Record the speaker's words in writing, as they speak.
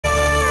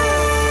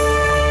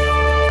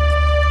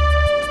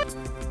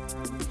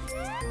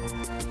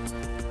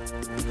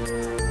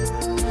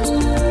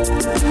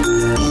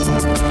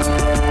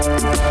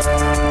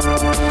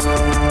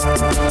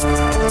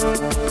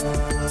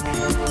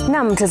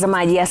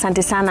mtazamaji,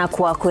 asante sana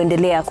kwa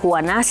kuendelea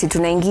kuwa nasi.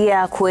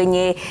 Tunaingia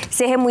kwenye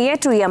sehemu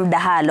yetu ya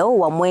mdahalo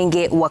wa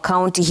Mwenge wa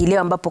Kaunti hii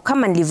leo, ambapo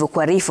kama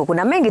nilivyokuarifu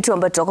kuna mengi tu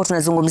ambayo tutakuwa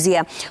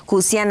tunazungumzia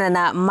kuhusiana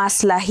na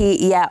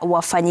maslahi ya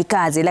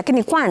wafanyikazi.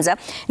 Lakini kwanza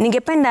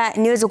ningependa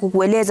niweze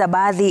kukueleza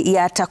baadhi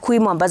ya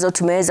takwimu ambazo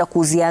tumeweza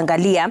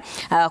kuziangalia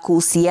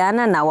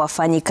kuhusiana na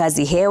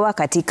wafanyikazi hewa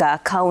katika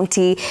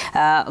kaunti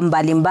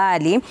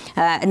mbalimbali,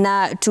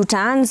 na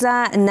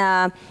tutaanza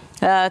na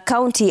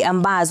kaunti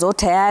ambazo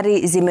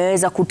tayari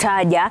zimeweza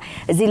kutaja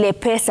zile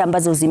pesa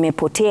ambazo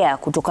zimepotea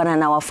kutokana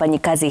na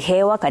wafanyikazi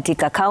hewa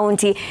katika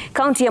kaunti.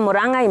 Kaunti ya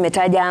Murang'a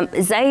imetaja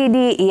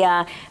zaidi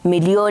ya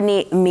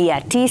milioni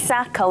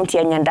 900, kaunti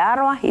ya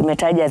Nyandarua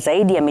imetaja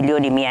zaidi ya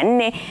milioni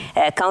 400,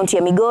 kaunti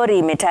ya Migori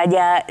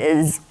imetaja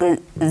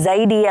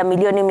zaidi ya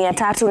milioni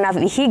 300 na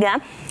Vihiga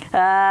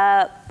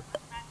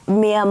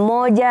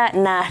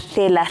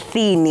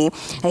 130.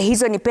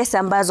 Hizo ni pesa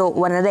ambazo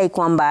wanadai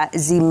kwamba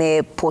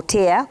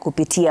zimepotea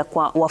kupitia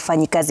kwa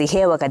wafanyikazi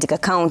hewa katika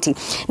kaunti.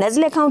 Na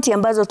zile kaunti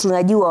ambazo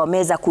tunajua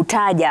wameweza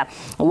kutaja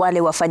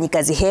wale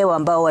wafanyikazi hewa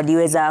ambao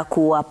waliweza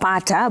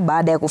kuwapata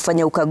baada ya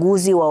kufanya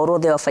ukaguzi wa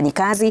orodha ya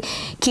wafanyikazi: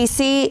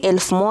 Kisii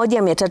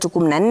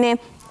 1314,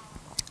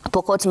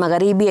 Pokot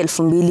Magharibi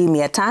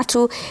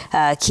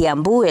 2300,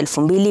 Kiambu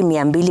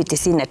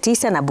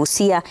 2299 na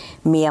Busia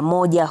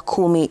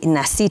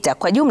 116.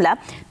 Kwa jumla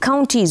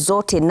kaunti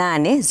zote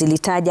 8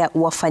 zilitaja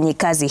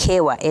wafanyikazi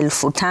hewa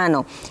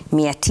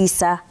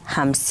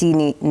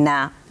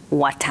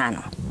 5955.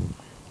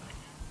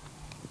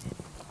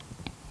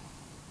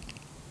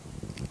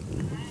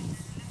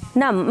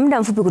 Naam,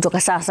 muda mfupi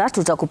kutoka sasa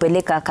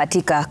tutakupeleka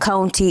katika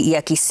kaunti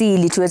ya Kisii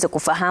ili tuweze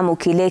kufahamu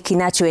kile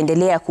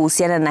kinachoendelea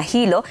kuhusiana na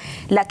hilo.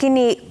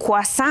 Lakini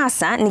kwa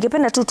sasa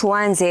ningependa tu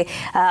tuanze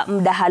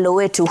mdahalo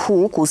wetu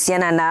huu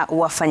kuhusiana na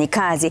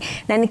wafanyikazi,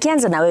 na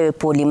nikianza na wewe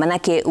Poli,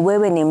 manake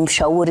wewe ni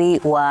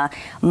mshauri wa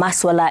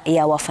masuala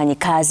ya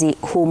wafanyikazi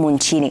humu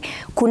nchini.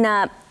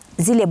 Kuna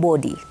zile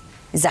bodi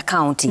za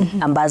kaunti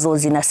ambazo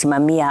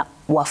zinasimamia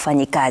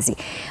wafanyikazi.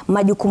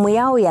 Majukumu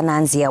yao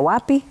yanaanzia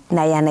wapi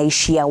na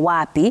yanaishia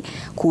wapi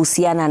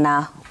kuhusiana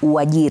na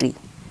uajiri?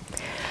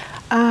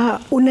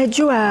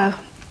 Unajua,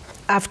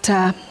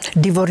 after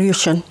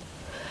devolution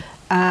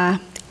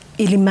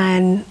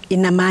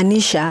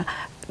inamaanisha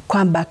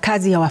kwamba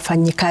kazi ya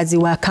wafanyikazi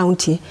wa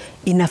kaunti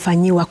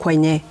inafanyiwa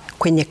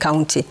kwenye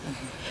kaunti.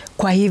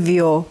 Kwa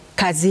hivyo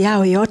kazi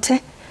yao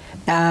yote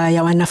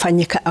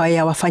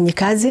ya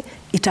wafanyikazi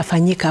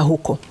itafanyika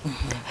huko.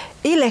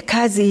 Ile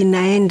kazi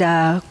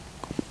inaenda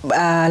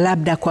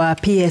labda kwa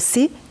PSC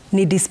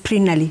ni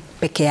disciplinary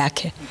peke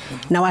yake,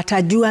 na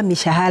watajua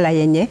mishahara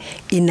yenye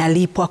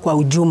inalipwa kwa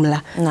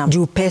ujumla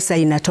juu pesa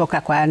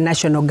inatoka kwa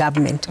national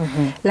government.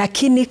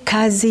 Lakini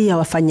kazi ya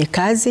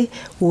wafanyikazi,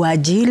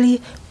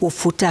 uajili,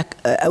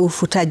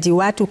 ufutaji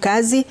watu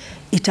kazi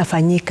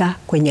itafanyika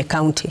kwenye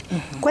kaunti.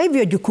 Kwa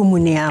hivyo jukumu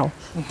ni yao.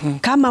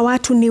 Kama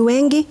watu ni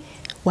wengi,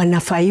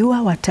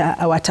 wanafaiwa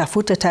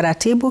watafute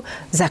taratibu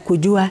za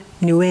kujua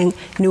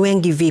ni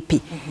wengi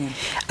vipi.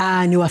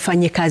 Ni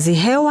wafanyikazi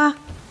hewa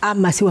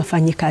ama si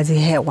wafanyikazi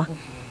hewa,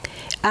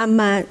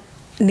 ama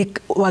ni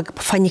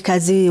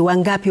wafanyikazi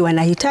wangapi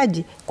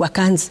wanahitaji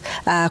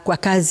kwa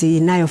kazi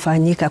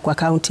inayofanyika kwa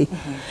kaunti.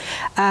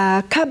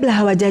 Kabla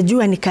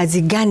hawajajua ni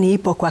kazi gani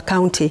ipo kwa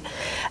kaunti,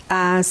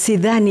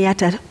 sidhani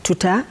hata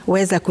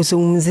tutaweza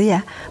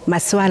kuzungumzia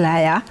masuala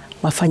ya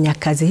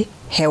wafanyakazi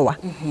hewa.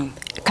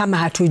 Kama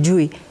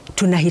hatujui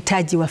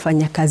tunahitaji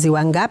wafanyakazi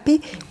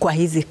wangapi kwa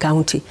hizi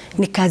kaunti,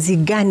 ni kazi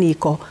gani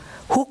iko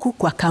huku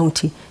kwa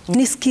kaunti,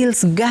 ni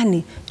skills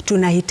gani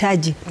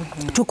tunahitaji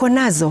tuko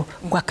nazo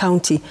kwa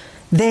kaunti,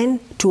 then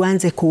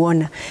tuanze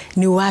kuona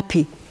ni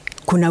wapi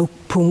kuna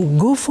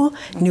upungufu,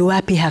 ni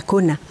wapi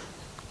hakuna.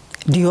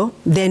 Ndio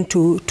then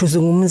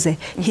tuzungumze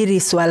hili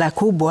swala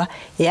kubwa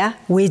ya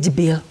wage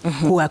bill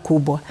kuwa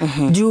kubwa.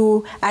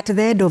 Juu at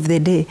the end of the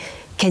day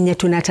Kenya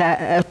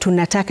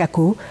tunataka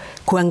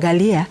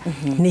kuangalia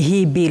ni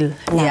hii bill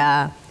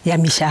ya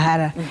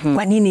mishahara.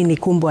 Kwa nini ni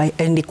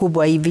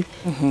kubwa hivi?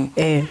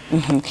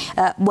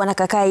 Bwana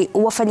Kakai,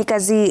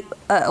 wafanyikazi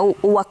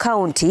wa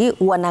kaunti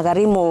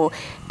wanagharimu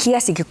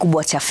kiasi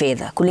kikubwa cha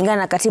fedha.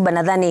 Kulingana na katiba,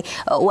 nadhani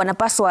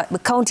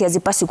kaunti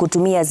hazipaswi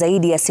kutumia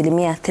zaidi ya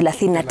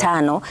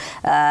 35%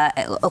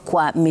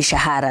 kwa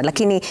mishahara,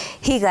 lakini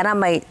hii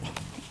gharama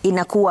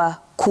inakuwa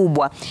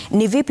kubwa.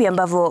 Ni vipi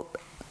ambavyo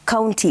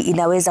kaunti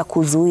inaweza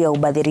kuzuia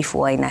ubadhirifu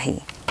wa aina hii?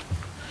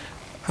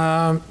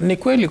 Ni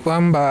kweli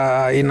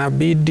kwamba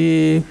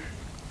inabidi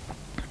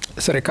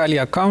serikali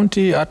ya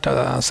kaunti,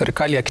 hata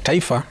serikali ya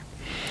kitaifa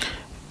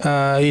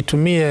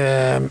itumie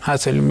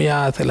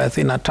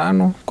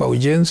 35% kwa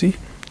ujenzi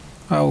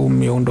au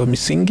miundo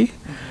misingi,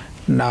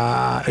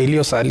 na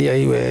iliyosalia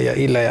iwe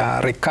ile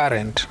ya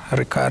recurrent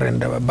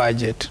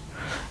budget.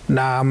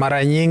 Na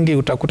mara nyingi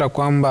utakuta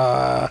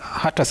kwamba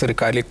hata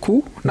serikali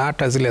kuu na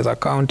hata zile za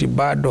kaunti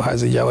bado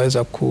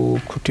hazijaweza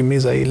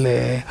kutimiza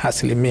ile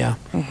asilimia.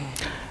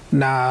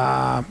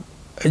 Na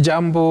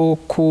jambo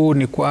kuu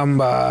ni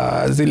kwamba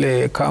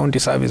zile county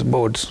service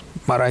boards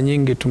mara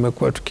nyingi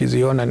tumekuwa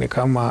tukiziona ni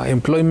kama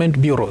employment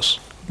bureaus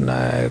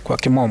na kwa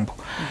kimombo,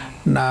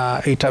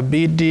 na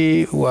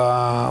itabidi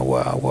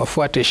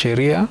wafuate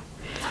sheria.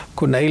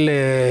 Kuna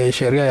ile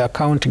sheria ya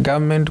county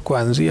government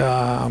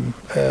kuanzia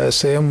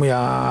sehemu ya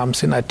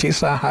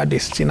 59 hadi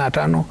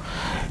 65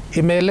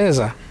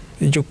 imeeleza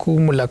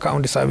jukumu la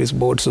county service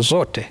boards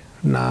zote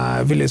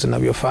na vile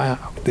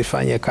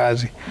zinavyofanya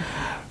kazi.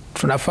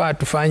 Tunafaa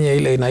tufanye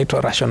ile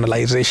inaitwa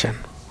rationalization,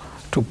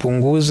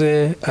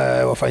 tupunguze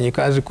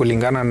wafanyikazi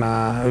kulingana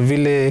na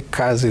vile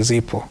kazi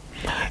zipo,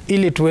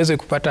 ili tuweze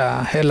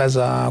kupata hela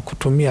za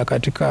kutumia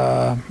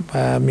katika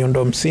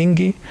miundo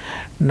msingi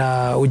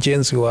na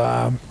ujenzi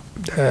wa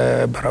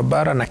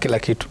barabara na kila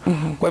kitu.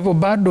 Kwa hivyo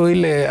bado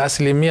ile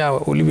asilimia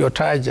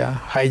ulivyotaja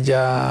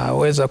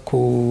haijaweza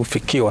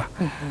kufikiwa,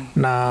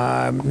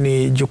 na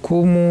ni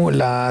jukumu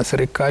la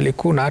serikali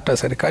kuu na hata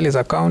serikali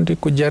za kaunti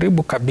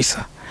kujaribu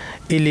kabisa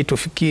ili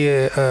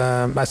tufikie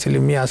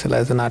asilimia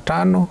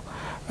 35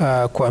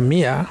 kwa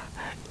 100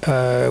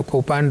 kwa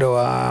upande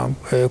wa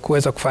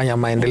kuweza kufanya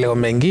maendeleo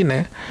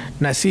mengine,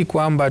 na si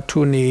kwamba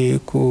tu ni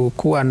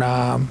kuwa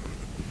na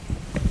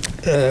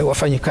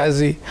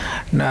wafanyikazi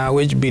na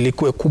wage bill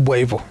ikuwe kubwa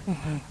hivyo.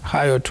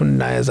 Hayo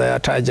tunaweza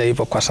yataja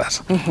hivyo kwa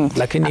sasa.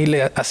 Lakini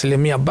ile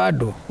asilimia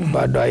bado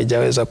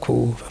haijaweza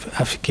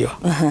kuafikiwa.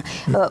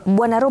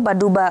 Bwana Robert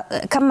Duba,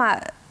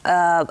 kama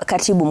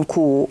katibu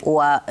mkuu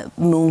wa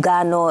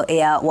muungano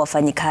ya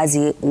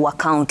wafanyikazi wa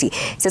kaunti,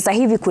 sasa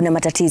hivi kuna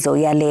matatizo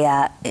yale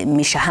ya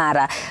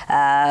mishahara,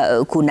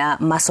 kuna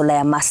masuala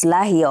ya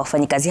maslahi ya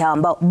wafanyikazi hao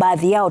ambao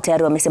baadhi yao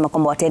tayari wamesema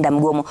kwamba wataenda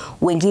mgomo,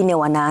 wengine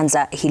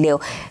wanaanza hii leo.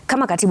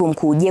 Kama katibu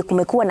mkuu, je,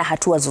 kumekuwa na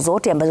hatua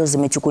zozote ambazo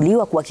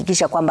zimechukuliwa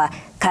kuhakikisha kwamba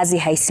kazi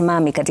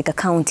haisimami katika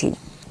kaunti?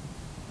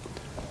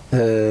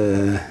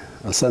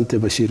 Asante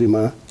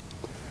Bashirima.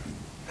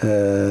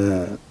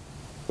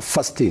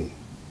 Fasting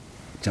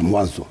cha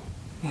mwanzo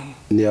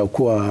ni ya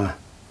kuwa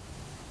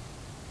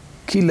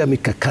kila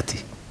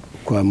mikakati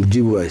kwa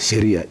mujibu wa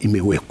sheria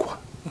imewekwa.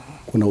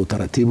 Kuna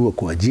utaratibu wa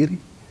kuajiri,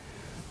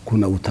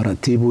 kuna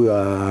utaratibu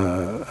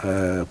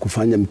wa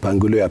kufanya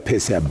mipangilio ya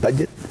pesa ya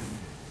budget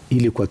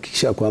ili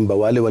kuhakikisha kwamba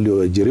wale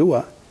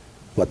walioajiriwa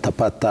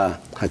watapata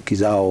haki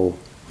zao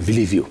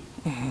vilivyo.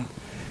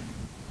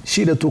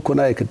 Shida tuko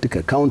naye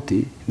katika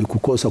county ni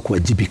kukosa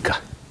kuwajibika.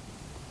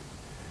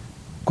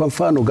 Kwa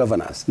mfano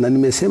governors, na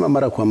nimesema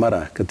mara kwa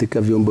mara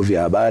katika vyombo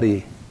vya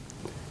habari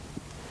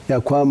ya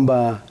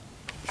kwamba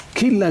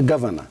kila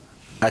governor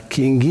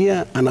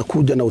akiingia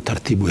anakuja na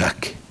utaratibu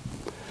yake,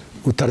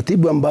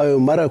 utaratibu ambayo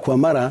mara kwa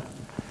mara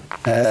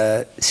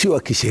sio wa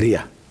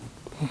kisheria.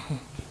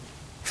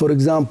 For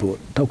example,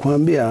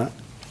 takuambia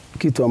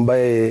kitu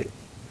ambaye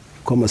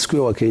kwa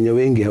masikio wa Kenya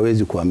wengi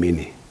hawezi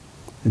kuamini.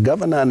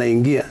 Governor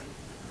anaingia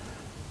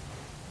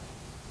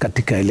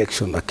katika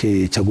election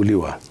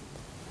akichaguliwa,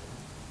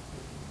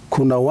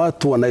 kuna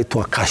watu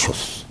wanaitwa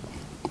cashos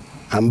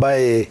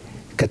ambaye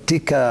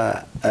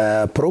katika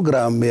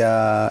program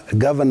ya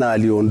governor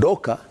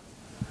aliondoka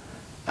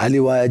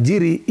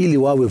aliwaajiri ili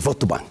wawe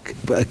vote bank,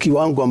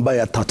 kiwango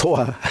ambaye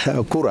atatoa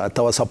kura,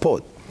 atawa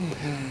support.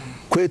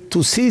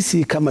 Kwetu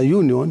sisi kama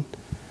union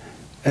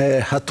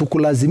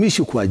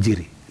hatukulazimishi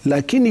kuajiri,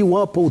 lakini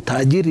wapo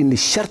utaajiri ni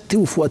sharti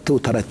ufuate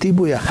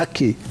utaratibu ya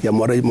haki ya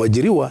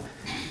mwajiriwa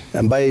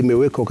ambaye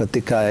imewekwa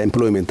katika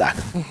Employment Act.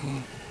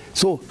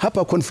 So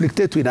hapa conflict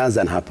yetu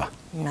inaanza hapa.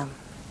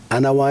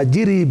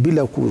 Anawaajiri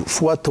bila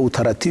kufuata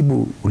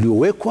utaratibu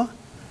uliowekwa,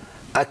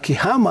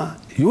 akihama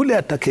yule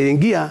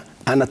atakayeingia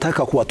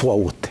anataka kuwatoa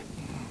wote.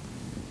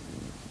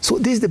 So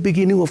this is the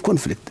beginning of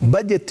conflict.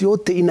 Budget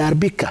yote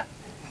inaharibika.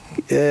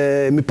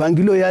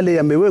 Mipangilio yale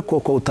yamewekwa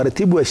kwa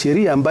utaratibu wa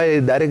sheria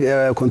ambaye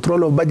direct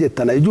control of budget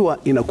anajua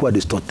inakuwa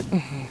distorted.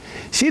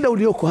 Shida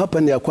ulioko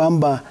hapa ni ya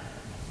kwamba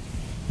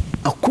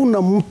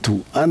hakuna mtu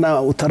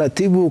ana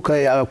utaratibu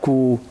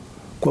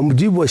kwa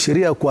mujibu wa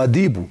sheria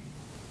kuadhibu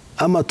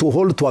ama to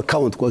hold to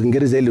account kwa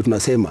Kiingereza ile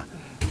tunasema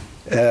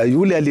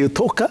yule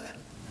aliyetoka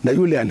na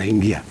yule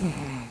anaingia,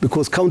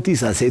 because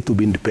counties are said to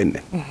be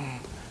independent.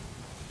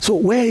 So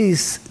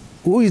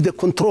who is the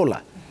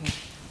controller?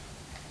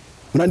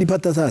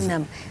 Unanipata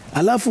sasa?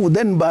 Alafu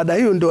then baada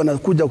hiyo ndio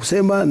anakuja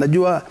kusema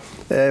najua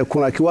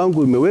kuna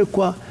kiwango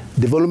imewekwa,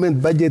 development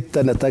budget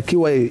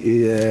anatakiwa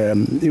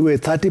iwe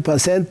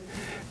 30%,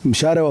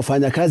 mshahara wa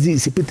wafanyakazi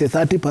isipite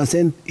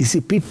 30%,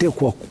 isipite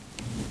kwa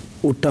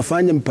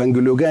utafanya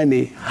mpangilio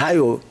gani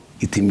hayo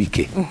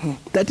itimike.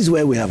 That is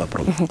where we have a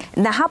problem.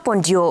 Na hapo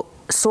ndio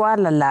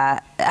swala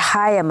la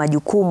haya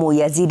majukumu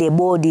ya zile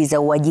bodi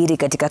za uajiri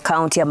katika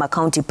county ama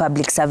County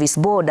Public Service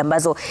Board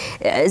ambazo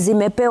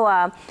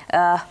zimepewa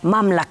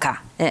mamlaka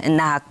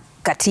na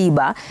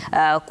katiba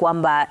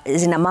kwamba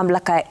zina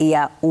mamlaka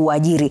ya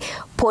uajiri.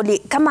 Poli,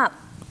 kama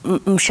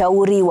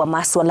mshauri wa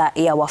masuala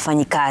ya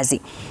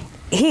wafanyikazi,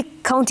 hii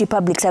County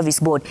Public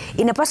Service Board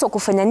inapaswa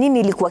kufanya nini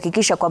ili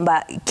kuhakikisha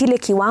kwamba kile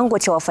kiwango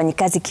cha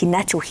wafanyikazi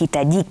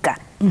kinachohitajika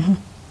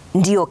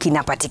ndio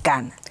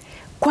kinapatikana?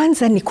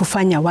 Kwanza ni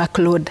kufanya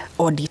workload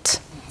audit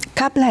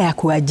kabla ya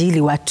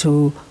kuajili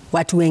watu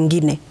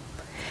wengine.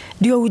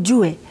 Ndio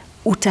ujue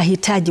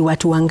utahitaji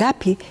watu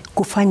wangapi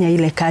kufanya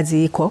ile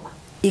kazi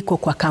iko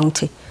kwa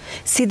county.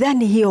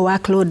 Sidhani hiyo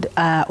workload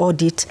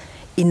audit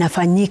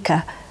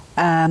inafanyika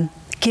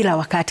kila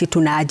wakati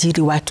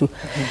tunaajiri watu.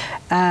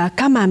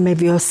 Kama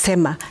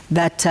amevyosema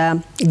that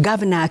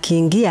governor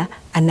akiingia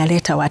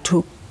analeta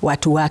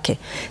watu wake.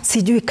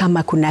 Sijui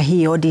kama kuna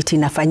hii audit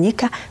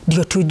inafanyika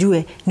ndio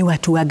tujue ni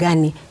watu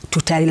gani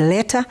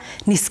tutaleta,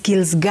 ni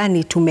skills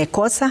gani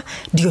tumekosa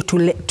ndio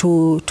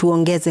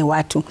tuongeze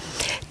watu.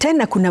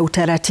 Tena kuna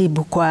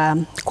utaratibu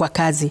kwa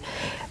kazi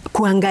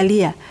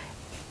kuangalia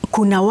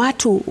kuna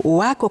watu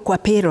wako kwa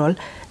payroll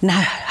na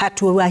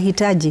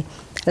hatuwahitaji,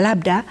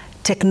 labda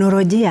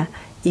teknolojia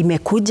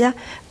imekuja,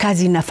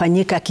 kazi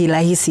inafanyika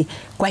kirahisi,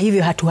 kwa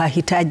hivyo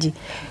hatuwahitaji.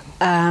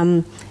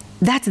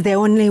 That's the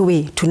only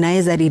way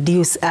tunaweza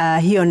reduce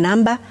hiyo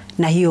number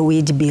na hiyo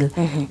wage bill.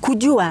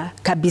 Kujua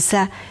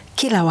kabisa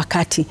kila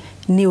wakati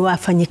ni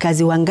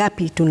wafanyikazi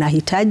wangapi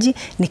tunahitaji,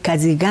 ni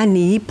kazi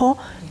gani ipo,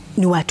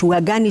 ni watu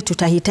gani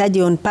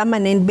tutahitaji on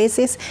permanent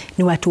basis,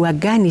 ni watu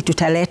gani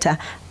tutaleta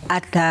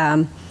at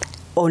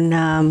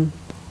on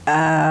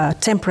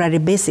temporary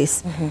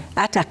basis.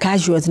 Hata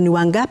casuals ni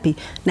wangapi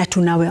na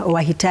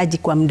tunawahitaji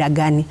kwa muda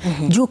gani.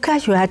 Juu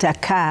casual hata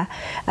kaa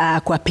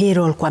kwa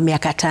payroll kwa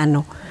miaka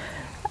 5.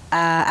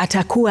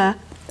 Atakuwa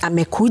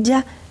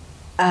amekuja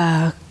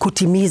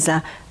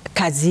kutimiza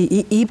kazi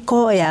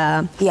iko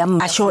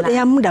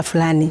ya muda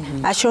fulani,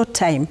 a short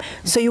time.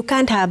 So you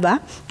can't have a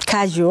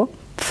casual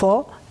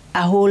for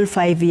a whole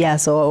 5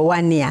 years or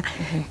 1 year.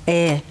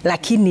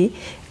 Lakini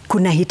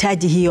kuna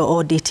hitaji hiyo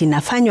audit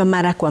inafanywa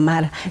mara kwa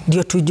mara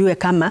ndio tujue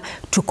kama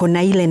tuko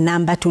na ile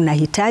namba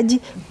tunahitaji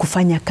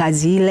kufanya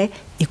kazi ile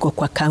iko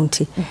kwa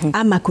county.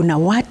 Ama kuna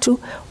watu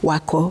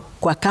wako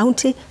kwa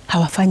county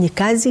hawafanyi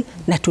kazi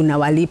na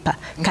tunawalipa.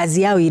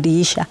 Kazi yao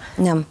iliisha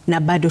na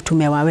bado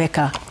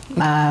tumewaweka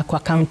kwa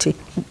county.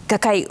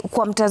 Kakai,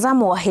 kwa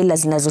mtazamo wa hela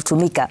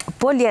zinazotumika,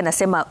 Poli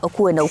anasema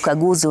kuwe na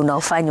ukaguzi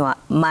unaofanywa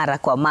mara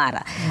kwa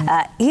mara.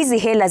 Hizi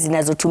hela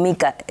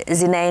zinazotumika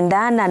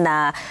zinaendana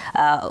na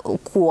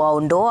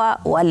kuwaondoa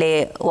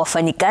wale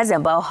wafanyikazi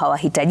ambao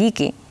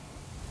hawahitajiki?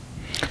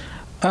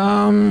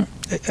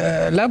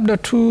 Labda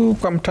tu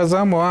kwa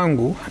mtazamo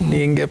wangu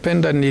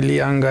ningependa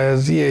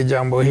niliangazie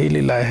jambo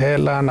hili la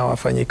hela na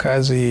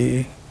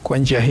wafanyikazi kwa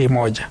njia hii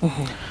moja.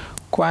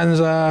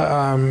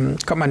 Kwanza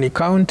kama ni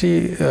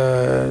county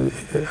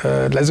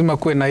lazima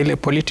kuwe na ile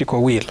political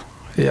will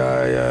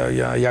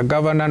ya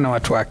governor na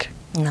watu wake.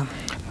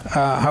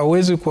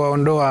 Hauwezi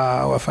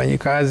kuwaondoa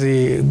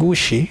wafanyikazi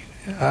gushi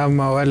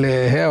ama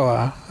wale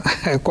hewa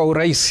kwa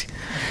urahisi.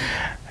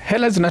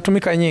 Hela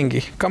zinatumika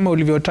nyingi. Kama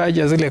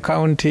ulivyotaja zile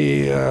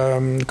county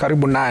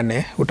karibu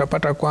 8,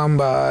 utapata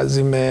kwamba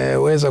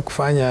zimeweza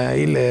kufanya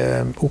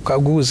ile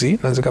ukaguzi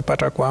na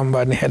zikapata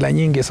kwamba ni hela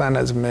nyingi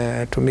sana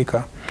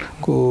zimetumika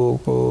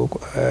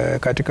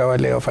katika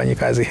wale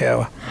wafanyikazi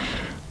hewa.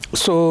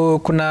 So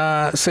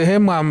kuna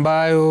sehemu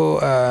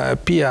ambayo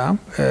pia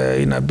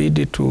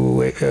inabidi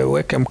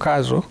tuweke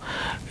mkazo,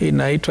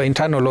 inaitwa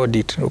internal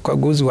audit,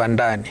 ukaguzi wa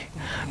ndani.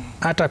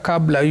 Hata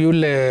kabla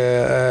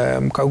yule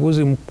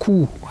mkaguzi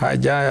mkuu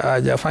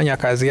hajafanya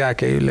kazi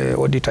yake, yule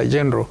auditor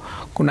general,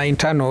 kuna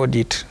internal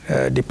audit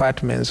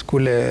departments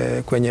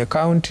kule kwenye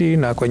county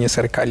na kwenye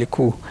serikali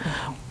kuu.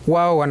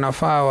 Wao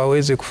wanafaa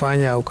waweze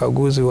kufanya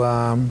ukaguzi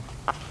wa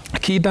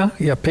kida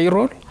ya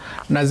payroll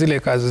na zile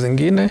kazi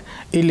zingine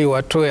ili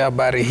watoe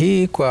habari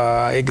hii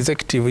kwa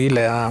executive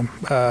ile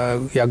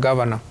ya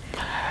governor.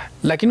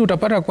 Lakini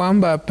utapata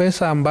kwamba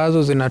pesa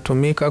ambazo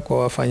zinatumika kwa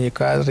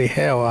wafanyikazi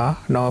hewa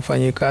na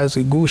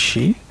wafanyikazi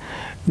gushi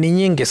ni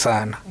nyingi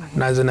sana,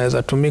 na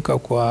zinaweza tumika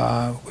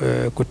kwa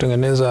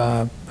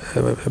kutengeneza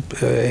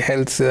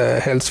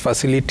health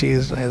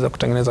facilities, inaweza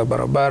kutengeneza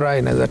barabara,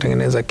 inaweza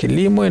tengeneza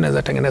kilimo,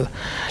 inaweza tengeneza,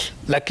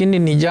 lakini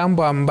ni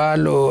jambo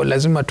ambalo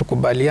lazima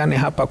tukubaliane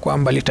hapa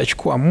kwamba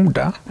litachukua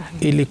muda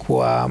ili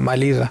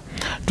kuwamaliza.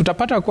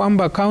 Tutapata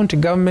kwamba county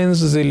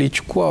governments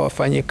zilichukua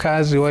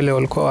wafanyikazi wale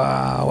walikuwa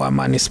wa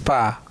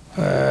manispaa,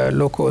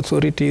 local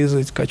authorities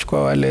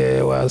zikachukua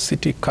wale wa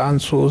city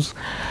councils,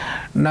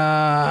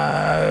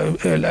 na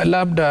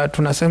labda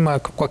tunasema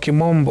kwa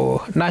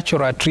kimombo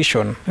natural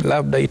attrition,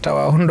 labda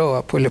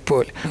itawaondoa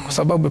polepole, kwa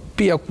sababu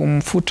pia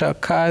kumfuta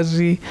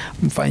kazi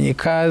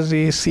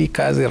mfanyikazi si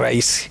kazi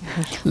rahisi.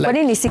 Kwa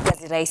nini si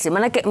kazi rahisi?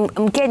 Maanake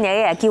Mkenya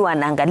yeye akiwa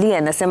anaangalia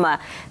anasema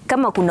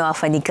kama kuna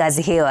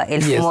wafanyikazi hewa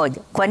 1000,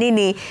 kwa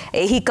nini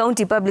hii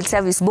County Public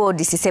Service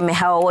Board isiseme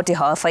hawa wote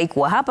hawafai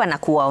kuwa hapa na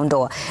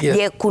kuwaondoa?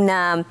 Je,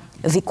 kuna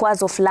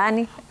vikwazo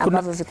fulani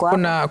ambavyo viko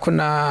hapa?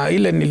 Kuna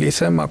ile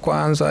nilisema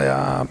kwanza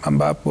ya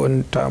ambapo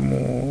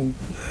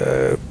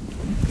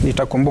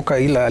nitakumbuka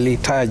ila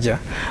alitaja,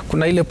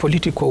 kuna ile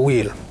political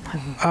will.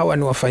 Hawa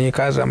ni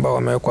wafanyikazi ambao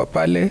wamewekwa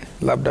pale,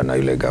 labda na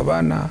yule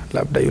gavana,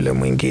 labda yule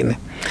mwingine,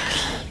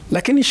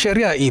 lakini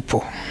sheria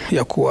ipo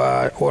ya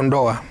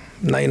kuwaondoa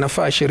na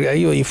inafaa sheria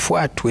hiyo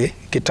ifuatwe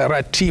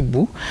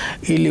kitaratibu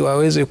ili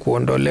waweze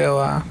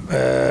kuondolewa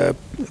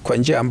kwa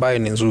njia ambayo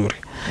ni nzuri.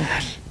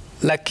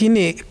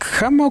 Lakini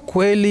kama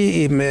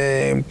kweli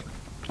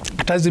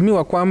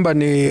atazimiwa kwamba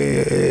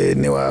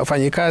ni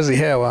wafanyikazi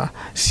hewa,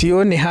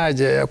 sioni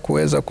haja ya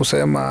kuweza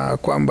kusema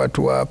kwamba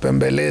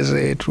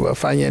tuwapembeleze,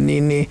 tuwafanye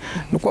nini,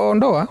 ni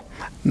kuwaondoa.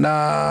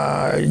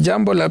 Na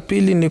jambo la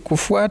pili ni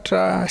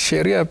kufuata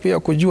sheria pia,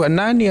 kujua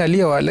nani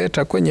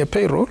aliyewaleta kwenye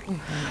payroll,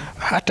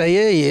 hata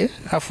yeye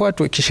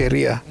afuatwe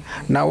kisheria.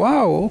 Na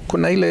wao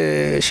kuna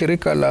ile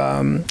shirika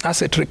la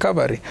asset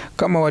recovery,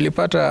 kama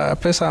walipata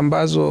pesa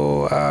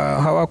ambazo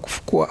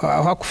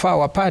hawakufaa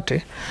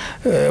wapate,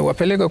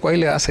 wapeleke kwa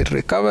ile asset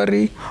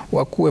recovery,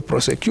 wakuwe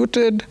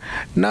prosecuted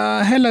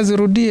na hela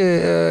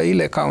zirudie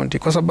ile county,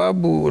 kwa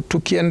sababu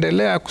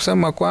tukiendelea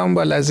kusema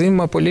kwamba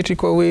lazima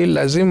political will,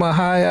 lazima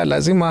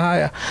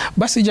haya,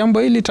 basi jambo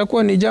hili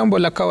litakuwa ni jambo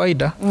la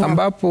kawaida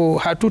ambapo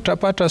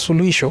hatutapata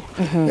suluhisho.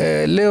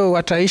 Leo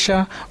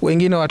wataisha,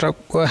 wengine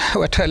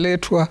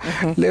wataletwa,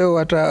 leo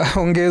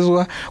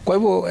wataongezwa. Kwa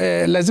hivyo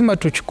lazima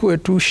tuchukue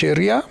tu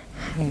sheria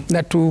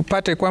na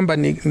tupate kwamba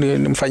ni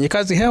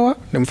mfanyikazi hewa,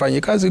 ni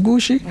mfanyikazi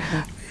gushi,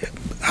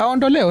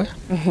 aondolewe.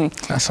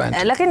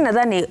 Asante. Lakini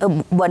nadhani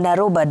Bwana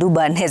Roba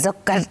Duba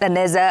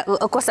anaweza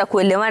kosa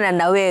kuelewana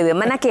na wewe,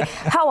 manake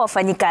hawa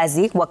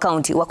wafanyikazi wa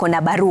kaunti wako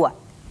na barua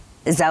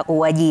za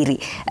uajiri.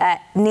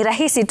 Ni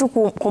rahisi tu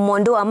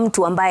kumwondoa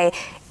mtu ambaye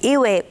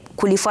iwe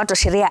kulifuatwa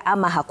sheria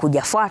ama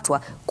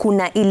hakujafuatwa,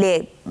 kuna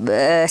ile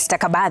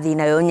stakabadhi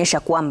inayoonyesha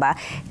kwamba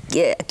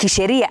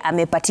kisheria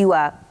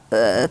amepatiwa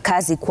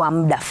kazi kwa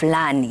muda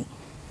fulani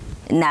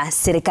na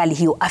serikali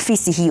hiyo,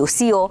 afisi hiyo,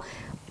 sio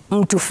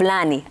mtu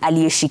fulani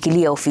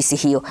aliyeshikilia ofisi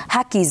hiyo.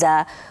 Haki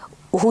za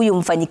huyu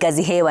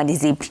mfanyikazi hewa ni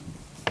zipi?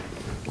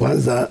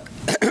 Kwanza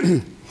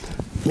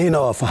mimi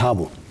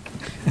nawafahamu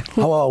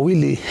hawa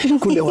wawili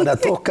kule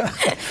wanatoka,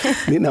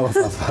 mimi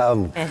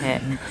nawafahamu.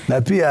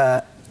 Na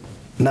pia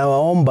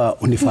nawaomba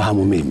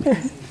unifahamu mimi.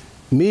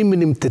 Mimi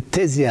ni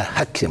mtetezi ya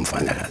haki ya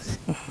mfanyakazi.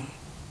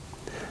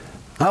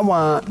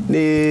 Ama ni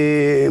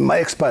my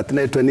expert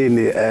naitwa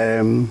nini?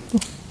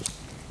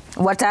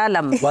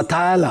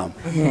 Wataalam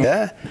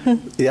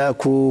ya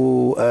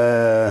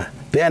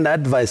kupeana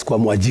advice kwa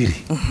mwajiri,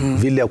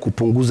 vile ya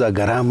kupunguza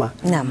gharama,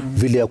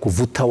 vile ya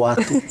kuvuta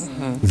watu,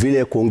 vile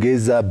ya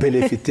kuongeza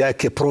benefit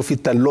yake,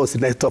 profit and loss,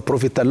 inaitwa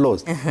profit and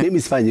loss.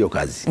 Mimi sifanyi hiyo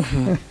kazi.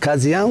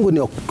 Kazi yangu ni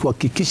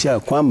kuhakikisha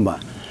kwamba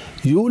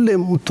yule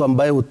mtu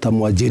ambaye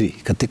utamwajiri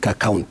katika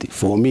county,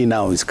 for me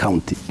now is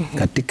county,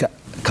 katika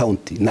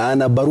county, na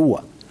ana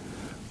barua,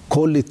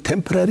 call it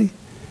temporary,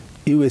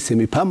 iwe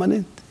semi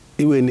permanent,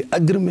 iwe ni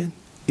agreement,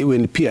 iwe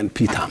ni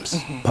P&P terms,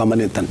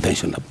 permanent and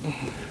pensionable.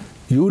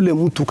 Yule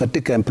mtu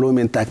katika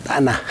Employment Act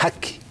ana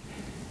haki,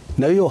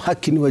 na hiyo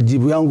haki ni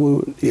wajibu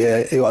yangu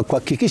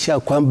kuhakikisha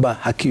kwamba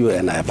haki hiyo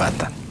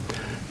yanayapata.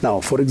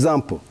 Now for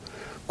example,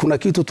 kuna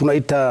kitu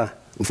tunaita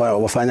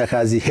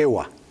wafanyakazi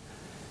hewa.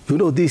 You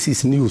know, this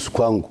is news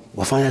kwangu.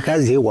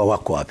 Wafanyakazi hewa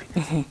wako wapi?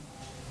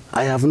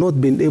 I have not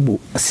been able,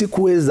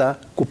 sikuweza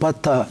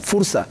kupata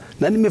fursa,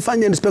 na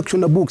nimefanya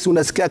inspection na books,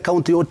 unasikia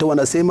county yote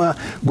wanasema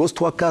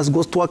ghost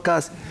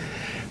workers.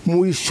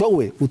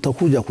 Mwishowe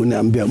utakuja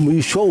kuniambia,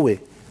 mwishowe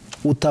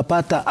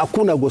utapata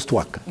hakuna ghost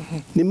worker.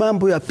 Ni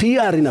mambo ya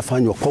PR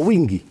inafanywa kwa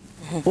wingi.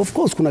 Of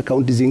course kuna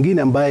county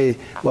zingine ambaye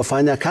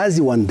wafanya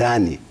kazi wa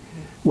ndani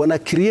wana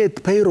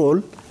create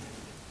payroll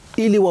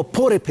ili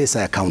wapore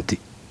pesa ya county.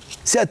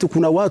 Si ati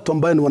kuna watu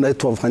ambao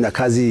wanaitwa wafanya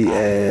kazi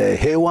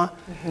hewa.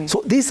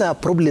 So these are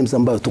problems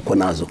ambayo tuko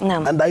nazo.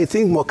 And I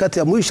think wakati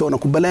ya mwisho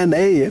wanakubaliana na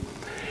yeye,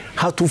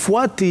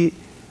 hatufuati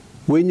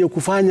wenye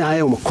kufanya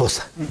hayo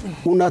makosa.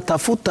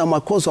 Unatafuta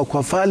makosa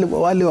kwa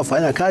wale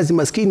wafanya kazi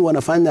maskini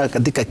wanafanya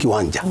katika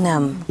kiwanja.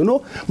 You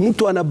know,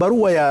 mtu ana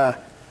barua ya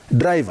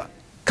driver,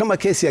 kama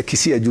kesi ya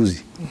Kisia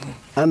juzi.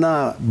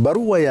 Ana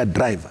barua ya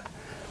driver.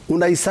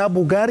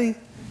 Unahesabu gari,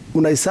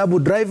 unahesabu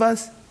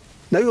drivers,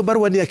 na hiyo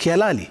barua ni ya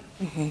kihalali.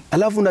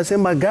 Alafu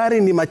unasema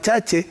gari ni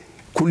machache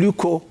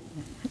kuliko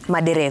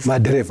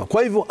madereva.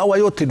 Kwa hivyo hawa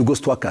yote ni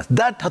ghost workers.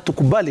 That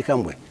hatukubali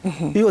kamwe.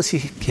 Hiyo si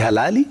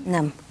kihalali.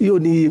 Hiyo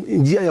ni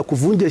njia ya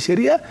kuvunja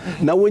sheria,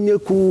 na wenye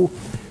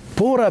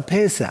kupora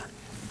pesa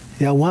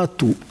ya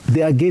watu,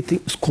 they are getting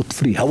scot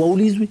free.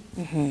 Hawaulizwi.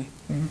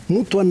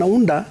 Mtu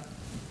anaunda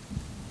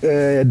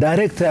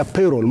director ya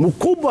payroll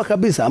mkubwa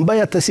kabisa ambaye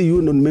hata si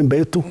union member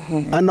yetu,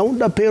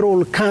 anaunda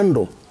payroll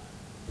kando,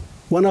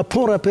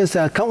 wanapora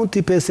pesa ya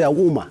county, pesa ya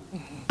umma,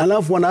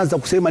 alafu wanaanza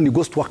kusema ni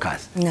ghost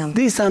workers.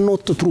 These are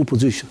not the true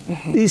position.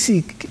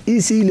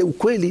 Isi ile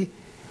ukweli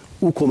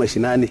uko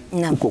mashinani,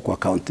 uko kwa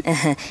county.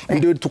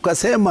 Ndio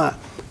tukasema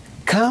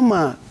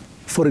kama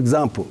for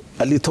example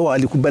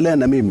alikubaliana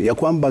na mimi ya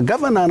kwamba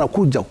governor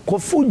anakuja kwa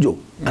fujo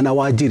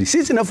anawaajiri,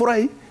 sisi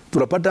nafurahi,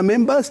 tunapata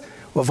members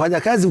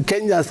wafanyakazi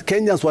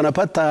Kenyans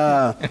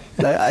wanapata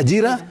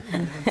ajira.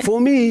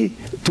 For me,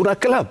 tuna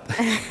club.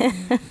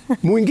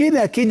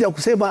 Mwingine akija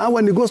kusema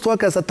hawa ni ghost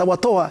workers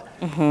atawatoa,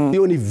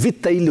 hiyo ni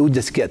vita ile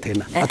hujasikia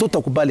tena.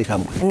 Hatutakubali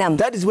kamwe.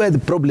 That is where the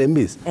problem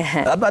is.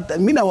 But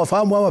mimi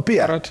nawafahamu hawa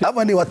pia.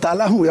 Hawa ni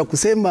wataalamu ya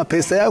kusema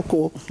pesa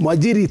yako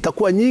mwajiri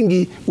itakuwa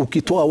nyingi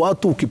ukitoa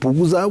watu,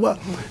 ukipunguza hawa.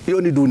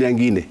 Hiyo ni dunia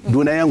nyingine.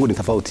 Dunia yangu ni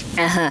tofauti.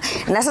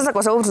 Na sasa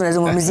kwa sababu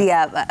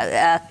tunazungumzia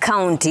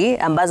county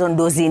ambazo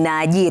ndo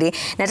zinaajiri,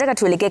 nataka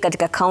tuelekee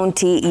katika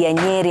county ya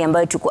Nyeri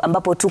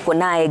ambapo tuko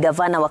naye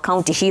gavana wa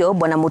county hiyo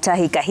Bwana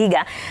Mutahi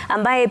Kahiga,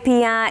 ambaye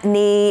pia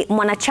ni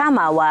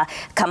mwanachama wa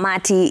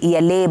kamati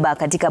ya leba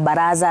katika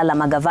baraza la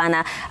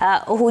magavana.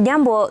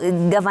 Hujambo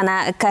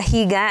Gavana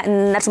Kahiga,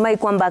 natumai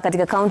kwamba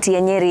katika kaunti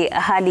ya Nyeri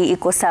hali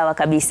iko sawa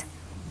kabisa.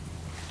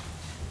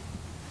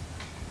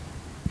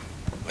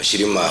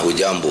 Mashirima,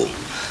 hujambo?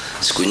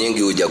 Siku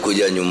nyingi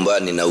hujakuja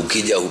nyumbani na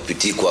ukija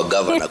hupitii kwa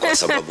gavana kwa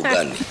sababu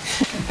gani?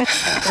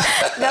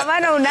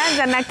 Gavana,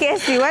 unaanza na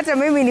kesi. Wacha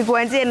mimi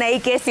nikuanzie na hii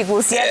kesi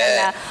kuhusiana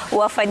na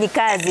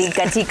wafanyikazi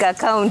katika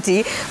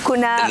kaunti.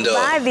 Kuna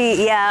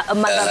baadhi ya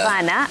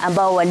magavana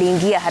ambao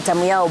waliingia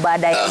hatamu yao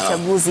baada ya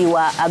uchaguzi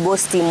wa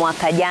Agosti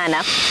mwaka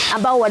jana,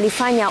 ambao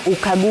walifanya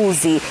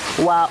ukaguzi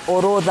wa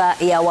orodha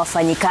ya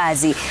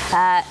wafanyikazi.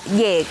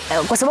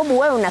 Kwa sababu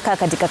wewe unakaa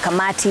katika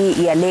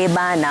kamati ya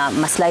leba na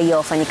maslahi ya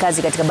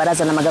wafanyikazi katika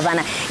baraza la magavana,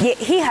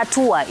 hii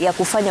hatua ya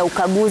kufanya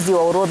ukaguzi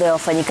wa orodha ya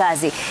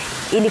wafanyikazi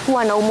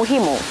ilikuwa na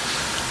umuhimu?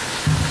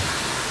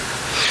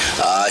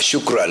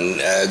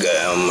 Shukran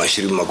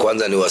Mashirima,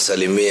 kwanza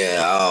niwasalimie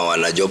hawa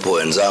wanajopo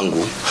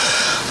wenzangu.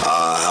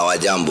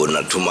 Hawajambo,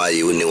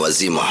 natumai ni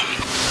wazima.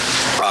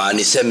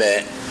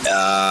 Niseme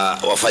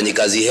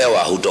wafanyikazi hewa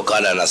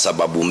hutokana na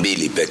sababu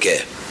mbili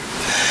pekee.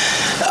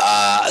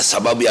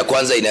 Sababu ya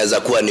kwanza inaweza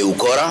kuwa ni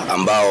ukora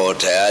ambao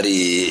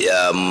tayari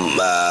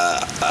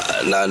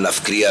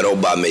nafikiria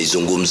Roba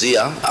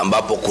ameizungumzia,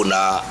 ambapo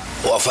kuna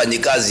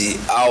wafanyikazi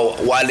au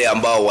wale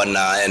ambao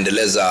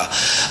wanaendeleza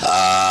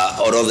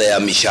orodha ya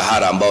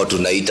mishahara ambao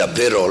tunaita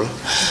payroll,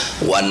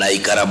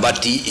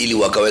 wanaikarabati ili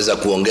wakaweza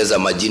kuongeza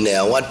majina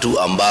ya watu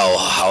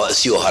ambao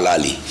sio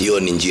halali. Hiyo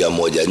ni njia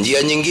moja.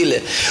 Njia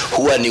nyingine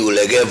huwa ni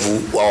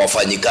ulegevu wa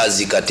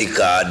wafanyikazi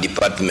katika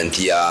department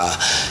ya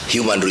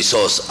human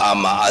resource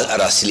ama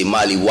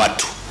rasilimali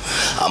watu,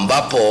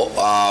 ambapo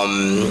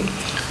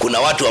kuna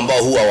watu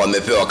ambao huwa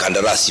wamepewa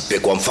kandarasi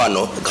kwa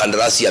mfano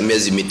kandarasi ya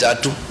miezi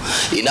 3,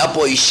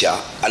 inapoisha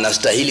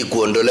anastahili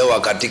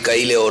kuondolewa katika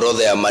ile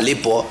orodha ya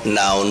malipo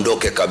na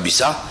aondoke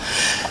kabisa.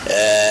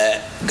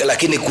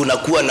 Lakini kuna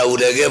kuwa na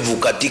ulegevu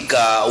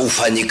katika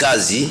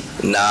ufanyikazi,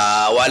 na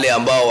wale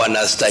ambao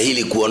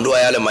wanastahili kuondoa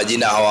yale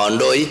majina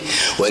hawaondoi.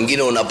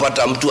 Wengine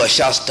unapata mtu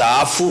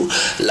ashastaafu,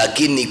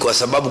 lakini kwa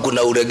sababu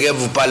kuna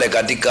ulegevu pale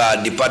katika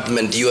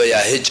department hiyo ya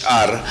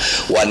HR,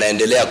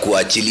 wanaendelea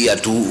kuachilia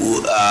tu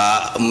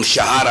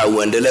mshahara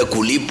uendelee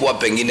kulipwa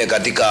pengine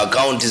katika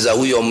akaunti za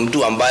huyo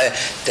mtu ambaye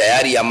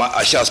tayari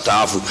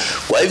ashastaafu.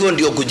 Kwa hivyo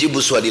ndio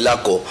kujibu swali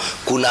lako,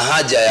 kuna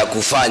haja ya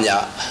kufanya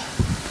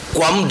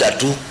kwa muda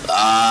tu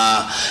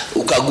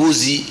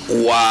ukaguzi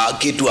wa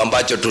kitu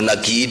ambacho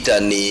tunakiita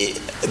ni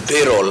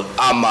payroll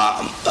ama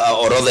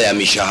orodha ya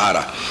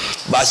mishahara.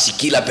 Basi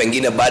kila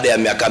pengine baada ya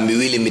miaka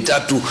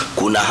 2-3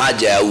 kuna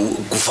haja ya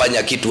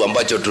kufanya kitu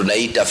ambacho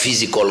tunaita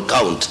physical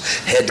count,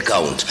 head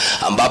count,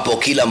 ambapo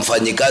kila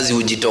mfanyikazi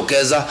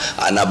hujitokeza,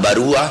 ana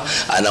barua,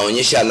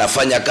 anaonyesha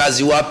anafanya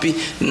kazi wapi,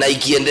 na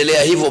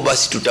ikiendelea hivyo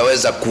basi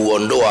tutaweza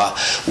kuondoa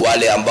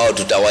wale ambao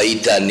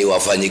tutawaita ni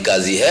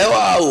wafanyikazi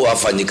hewa au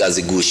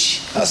wafanyikazi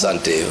gushi.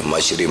 Asante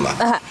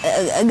Mashirima.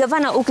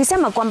 Gavana,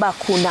 ukisema kwamba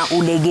kuna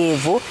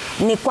ulegevu,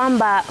 ni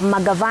kwamba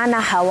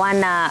magavana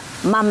hawana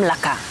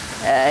mamlaka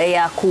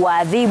ya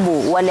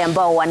kuadhibu wale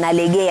ambao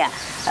wanalegea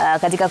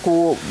katika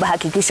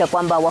kuhakikisha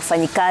kwamba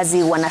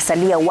wafanyikazi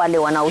wanasalia wale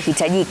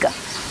wanaohitajika?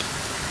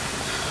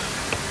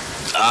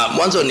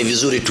 Mwanzo ni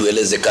vizuri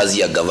tueleze kazi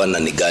ya gavana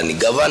ni gani.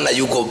 Gavana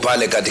yuko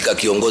pale katika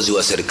kiongozi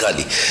wa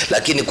serikali,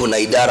 lakini kuna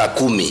idara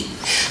 10.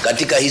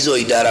 Katika hizo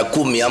idara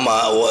 10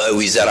 ama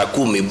wizara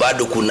 10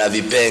 bado kuna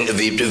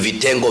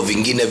vitengo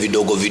vingine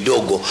vidogo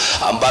vidogo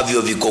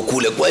ambavyo viko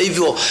kule. Kwa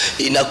hivyo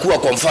inakuwa,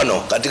 kwa mfano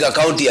katika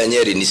kaunti ya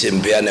Nyeri,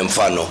 nisempeane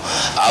mfano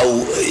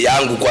au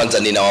yangu, kwanza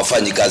nina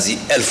wafanyikazi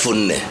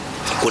 1400.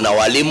 Kuna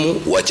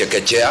walimu wa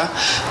chekechea,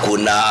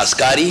 kuna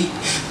askari,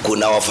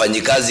 kuna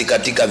wafanyikazi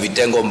katika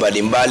vitengo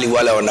mbalimbali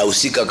wale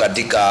wanahusika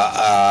katika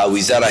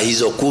wizara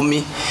hizo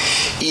 10.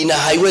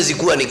 Haiwezi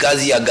kuwa ni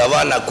kazi ya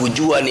gavana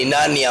kujua ni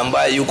nani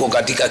ambaye yuko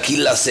katika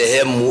kila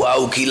sehemu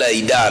au kila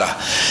idara,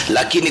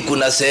 lakini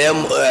kuna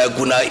sehemu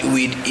kuna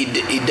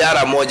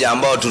idara moja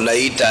ambayo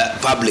tunaita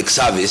public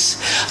service,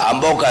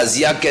 ambao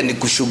kazi yake ni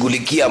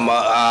kushughulikia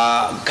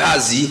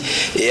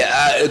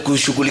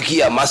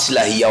kushughulikia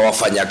maslahi ya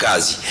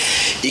wafanyakazi.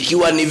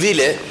 Ikiwa ni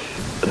vile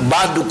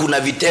bado kuna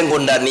vitengo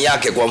ndani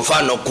yake. Kwa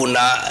mfano kuna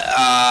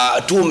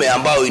tume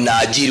ambayo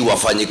inaajiri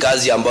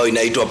wafanyikazi ambayo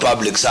inaitwa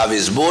Public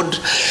Service Board,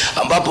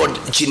 ambapo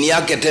chini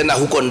yake tena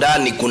huko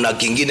ndani kuna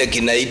kingine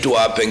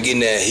kinaitwa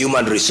pengine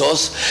Human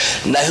Resource,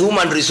 na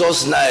Human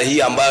Resource na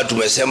hii ambayo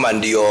tumesema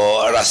ndio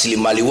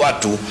rasilimali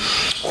watu,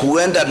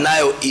 huenda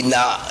nayo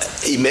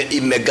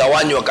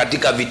imegawanywa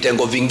katika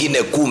vitengo vingine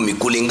 10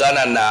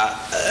 kulingana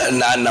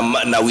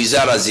na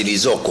wizara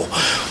zilizoko.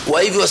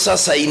 Kwa hivyo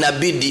sasa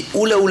inabidi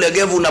ule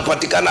ulegevu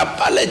unapatikana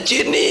pale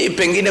chini.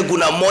 Pengine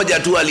kuna mmoja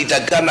tu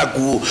alitakana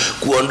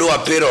kuondoa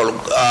payroll,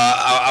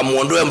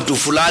 amuondoe mtu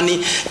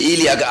fulani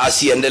ili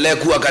asiendelee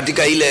kuwa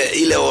katika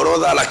ile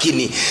orodha,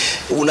 lakini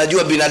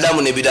unajua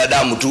binadamu ni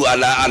binadamu tu,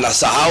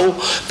 anasahau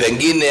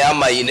pengine,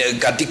 ama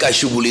katika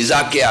shughuli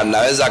zake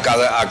anaweza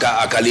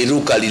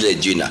akaliruka lile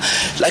jina.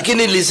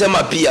 Lakini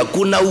nilisema pia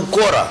kuna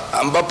ukora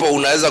ambapo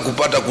unaweza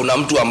kupata kuna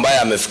mtu ambaye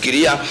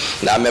amefikiria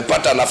na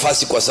amepata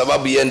nafasi kwa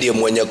sababu yeye ndiye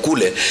mwenye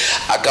kule,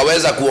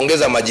 akaweza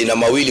kuongeza majina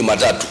 2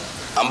 matatu,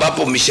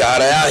 ambapo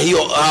mishahara ya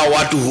hao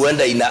watu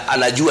huenda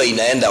anajua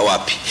inaenda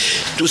wapi.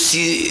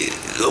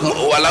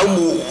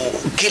 Walaumu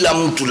kila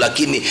mtu,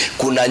 lakini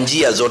kuna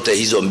njia zote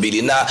hizo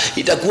mbili, na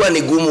itakuwa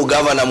ni gumu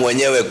gavana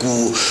mwenyewe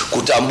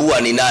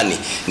kutambua ni nani.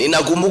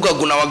 Ninakumbuka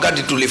kuna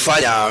wakati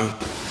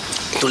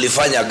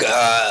tulifanya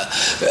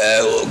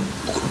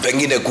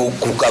pengine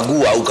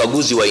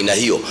ukaguzi wa aina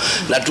hiyo,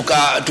 na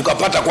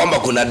tukapata kwamba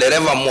kuna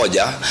dereva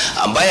mmoja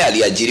ambaye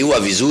aliajiriwa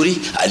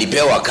vizuri,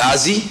 alipewa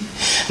kazi,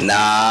 na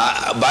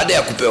baada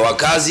ya kupewa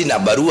kazi na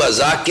barua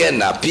zake,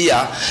 na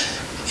pia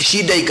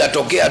shida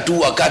ikatokea tu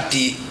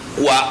wakati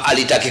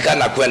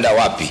alitakikana kwenda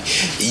wapi.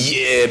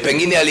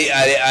 Pengine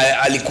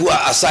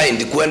alikuwa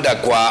assigned kwenda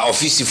kwa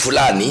ofisi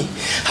fulani,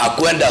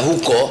 hakwenda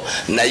huko,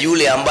 na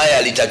yule ambaye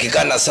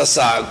alitakikana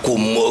sasa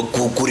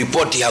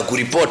kuripoti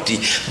hakuripoti.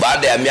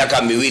 Baada ya miaka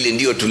 2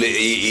 ndio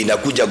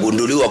inakuja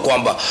gunduliwa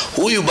kwamba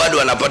huyu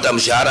bado anapata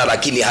mshahara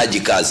lakini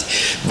haji kazi.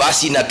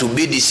 Basi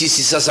inatubidi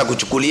sisi sasa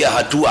kuchukulia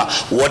hatua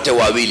wote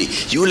wawili,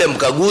 yule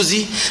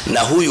mkaguzi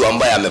na huyu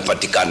ambaye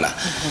amepatikana.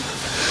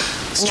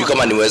 Sijui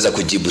kama niweza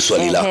kujibu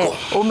swali lako.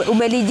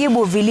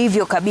 Umelijibu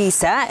vilivyo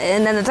kabisa,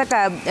 na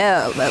nataka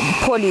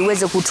Poli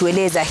uweze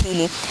kutueleza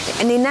hili.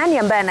 Ni nani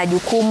ambaye ana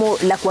jukumu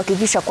la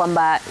kuhakikisha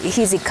kwamba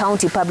hizi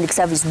County Public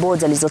Service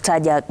Boards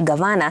alizotaja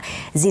gavana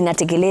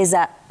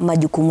zinatekeleza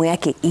majukumu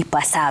yake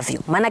ipasavyo?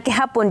 Maanake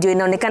hapo ndio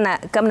inaonekana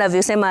kama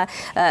navyosema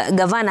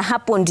gavana,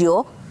 hapo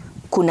ndio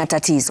kuna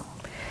tatizo.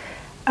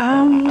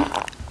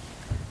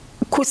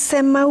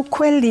 Kusema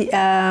ukweli,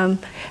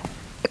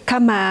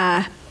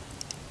 kama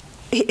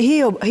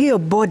hiyo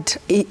board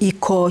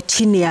iko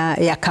chini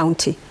ya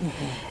county,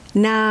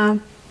 na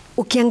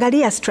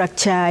ukiangalia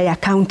structure ya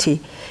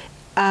county,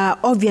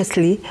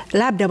 obviously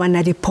labda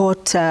wana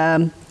report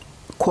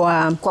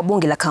kwa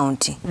bunge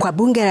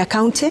la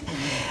county,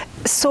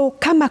 so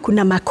kama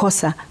kuna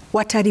makosa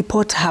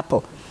wataripoti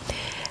hapo.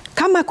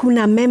 Kama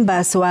kuna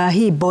members wa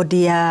hii board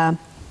ya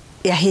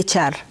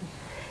HR,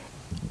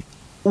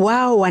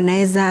 wao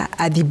wanaweza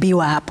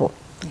adhibiwa hapo,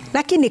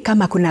 lakini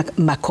kama kuna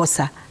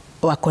makosa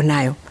wako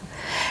nayo.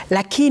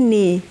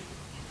 Lakini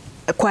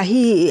kwa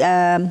hii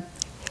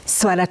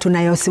swala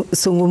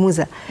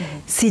tunayozungumza,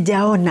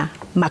 sijaona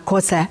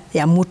makosa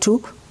ya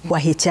mtu wa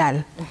HR.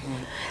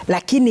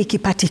 Lakini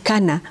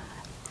ikipatikana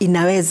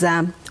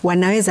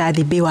wanaweza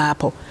adhibiwa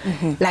hapo.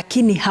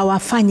 Lakini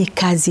hawafanyi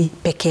kazi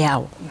peke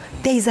yao.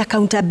 There is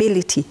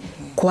accountability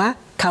kwa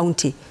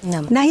county.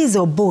 Na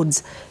hizo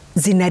boards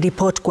zina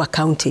report kwa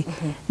county.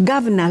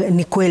 Governor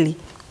ni kweli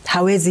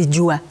hawezi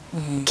jua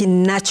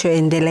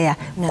kinachoendelea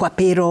kwa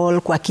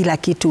payroll, kwa kila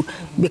kitu,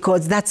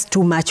 because that's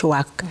too much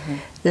work.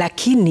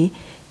 Lakini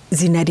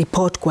zina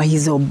report kwa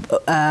hizo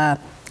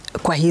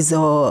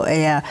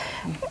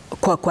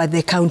kwa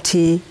the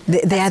county,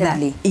 the other,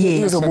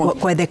 yes,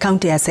 kwa the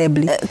county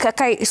assembly.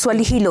 Kakai,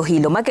 swali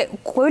hilo maana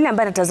kwa yule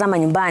ambaye anatazama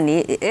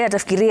nyumbani, yeye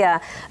atafikiria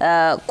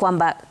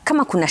kwamba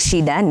kama kuna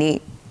shida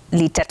ni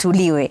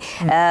litatuliwe.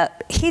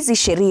 Hizi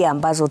sheria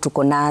ambazo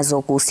tuko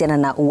nazo kuhusiana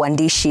na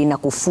uandishi na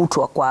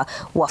kufutwa kwa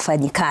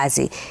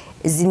wafanyikazi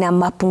zina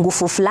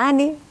mapungufu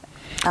fulani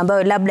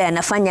ambayo labda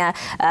yanafanya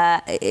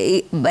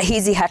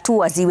hizi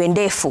hatua ziwe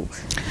ndefu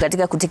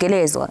katika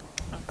kutekelezwa.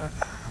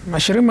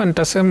 Mashirima,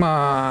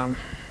 nitasema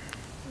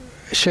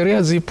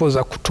sheria zipo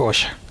za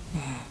kutosha.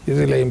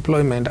 Zile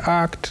Employment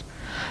Act,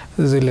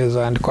 zile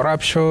za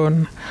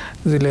anti-corruption,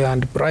 zile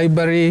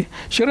anti-bribery,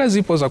 sheria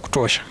zipo za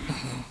kutosha.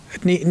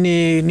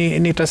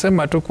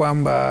 Nitasema tu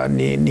kwamba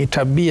ni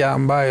tabia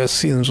ambayo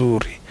si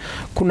nzuri.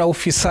 Kuna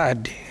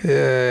ufisadi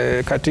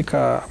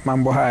katika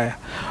mambo haya.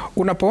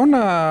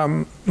 Unapoona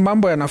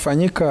mambo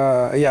yanafanyika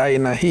ya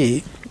aina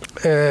hii,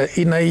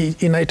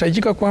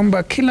 inahitajika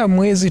kwamba kila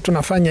mwezi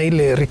tunafanya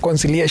ile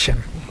reconciliation.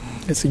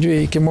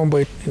 Sijui kimombo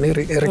ni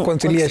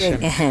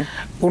reconciliation.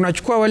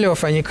 Unachukua wale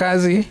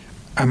wafanyikazi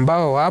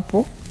ambao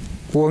wapo,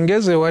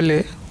 uongeze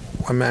wale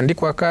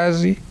wameandikwa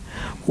kazi,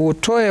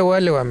 utoe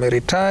wale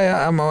wameretire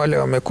ama wale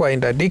wamekuwa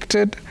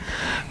interdicted,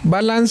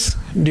 balance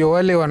ndio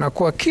wale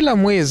wanakuwa kila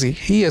mwezi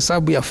hii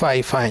hesabu yafaa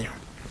ifanywe.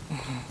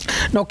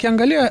 Na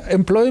ukiangalia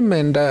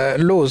employment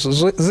laws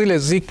zile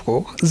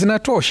ziko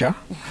zinatosha.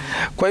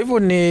 Kwa hivyo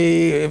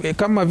ni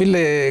kama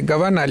vile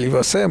gavana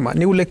alivyosema,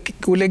 ni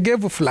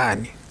ulegevu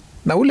fulani.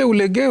 Na ule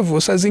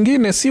ulegevu saa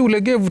zingine si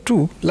ulegevu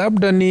tu,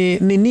 labda ni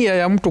nia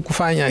ya mtu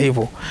kufanya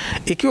hivyo.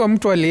 Ikiwa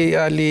mtu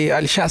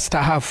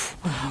alishastaafu,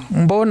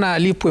 mbona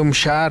alipwe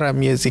mshahara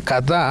miezi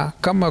kadhaa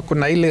kama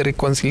kuna ile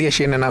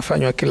reconciliation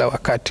inafanywa kila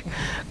wakati?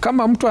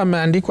 Kama mtu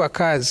ameandikwa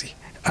kazi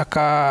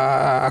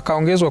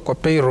akaongezwa kwa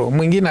payroll,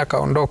 mwingine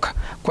akaondoka,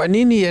 kwa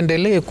nini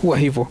iendelee kuwa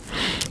hivyo?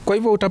 Kwa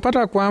hivyo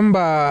utapata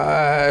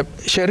kwamba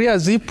sheria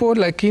zipo,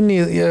 lakini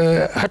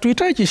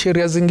hatuhitaji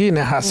sheria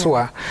zingine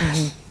haswa.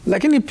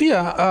 Lakini pia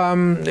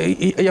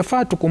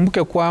yafaa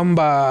tukumbuke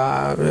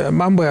kwamba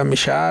mambo ya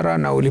mishahara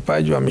na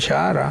ulipaji wa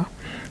mishahara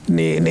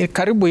ni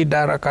karibu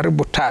idara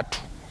karibu 3.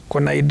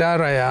 Kuna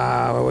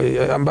idara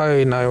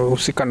ambayo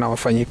inahusika na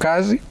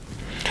wafanyikazi,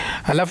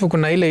 alafu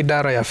kuna ile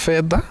idara ya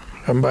fedha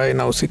ambayo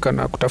inahusika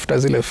na kutafuta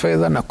zile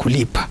fedha na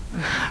kulipa.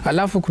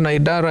 Alafu kuna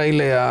idara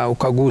ile ya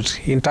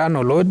ukaguzi,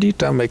 internal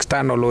audit ama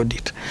external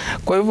audit.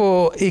 Kwa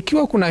hivyo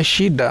ikiwa kuna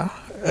shida,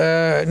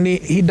 ni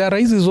idara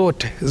hizi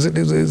zote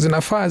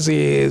zinafaa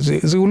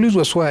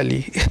ziulizwe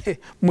swali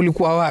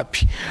mulikuwa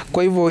wapi?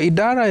 Kwa hivyo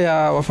idara ya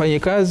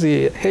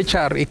wafanyikazi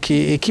HR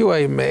ikiwa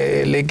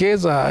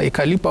imelegeza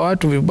ikalipa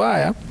watu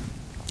vibaya,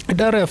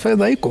 idara ya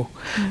fedha iko,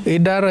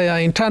 idara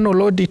ya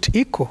internal audit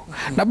iko,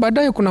 na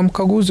baadaye kuna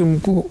mkaguzi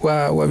mkuu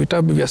wa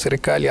vitabu vya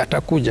serikali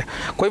atakuja.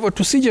 Kwa hivyo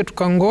tusije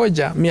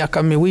tukangoja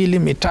miaka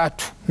 2, 3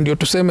 ndio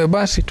tuseme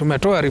basi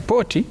tumetoa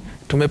ripoti,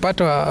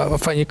 tumepata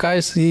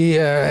wafanyikazi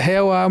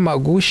hewa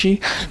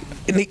magushi.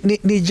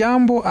 Ni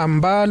jambo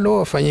ambalo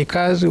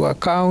wafanyikazi wa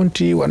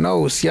kaunti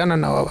wanaohusiana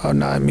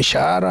na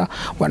mishahara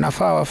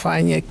wanafaa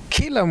wafanye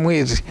kila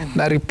mwezi,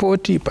 na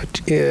ripoti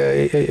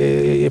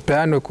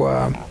ipeanwe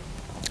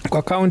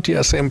kwa county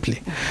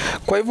assembly.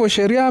 Kwa hivyo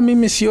sheria,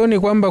 mimi sioni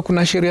kwamba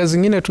kuna sheria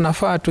zingine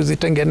tunafaa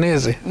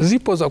tuzitengeneze.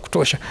 Zipo za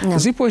kutosha.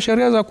 Zipo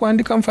sheria za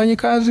kuandika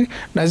mfanyikazi,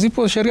 na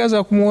zipo sheria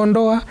za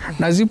kumuondoa,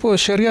 na zipo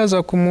sheria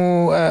za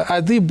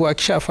kumuadhibu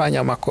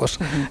akishafanya makosa.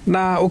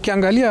 Na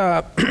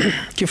ukiangalia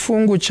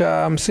kifungu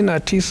cha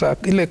 59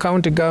 ile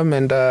County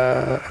Government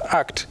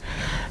Act,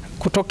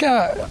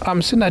 kutokea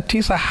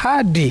 59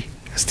 hadi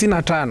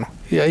 65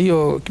 ya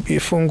hiyo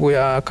kifungu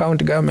ya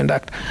County Government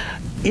Act,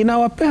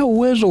 inawapea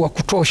uwezo wa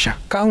kutosha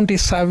County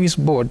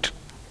Service Board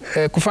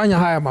kufanya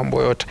haya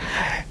mambo yote.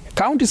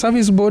 County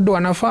Service Board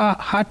wanafaa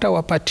hata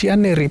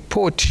wapatiane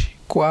ripoti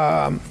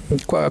kwa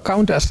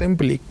County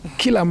Assembly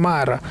kila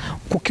mara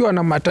kukiwa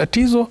na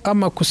matatizo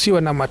ama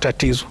kusiwa na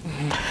matatizo.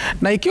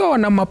 Na ikiwa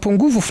wana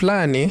mapungufu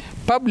fulani,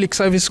 Public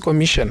Service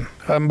Commission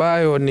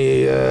ambayo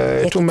ni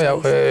tume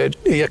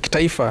ya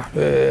kitaifa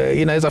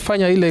inaweza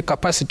fanya ile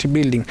capacity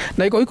building,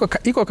 na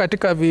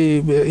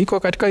iko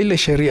katika ile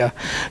sheria.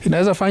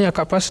 Inaweza fanya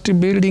capacity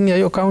building ya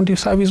hiyo County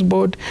Service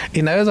Board,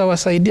 inaweza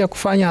wasaidia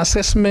kufanya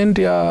assessment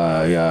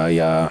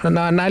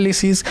na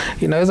analysis,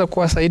 inaweza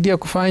kuwasaidia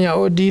kufanya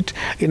audit,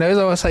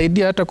 inaweza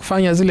wasaidia hata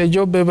kufanya zile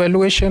job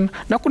evaluation,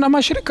 na kuna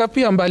mashirika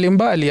pia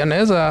mbalimbali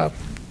yanaweza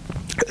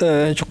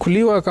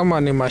chukuliwa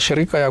kama ni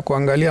mashirika ya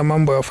kuangalia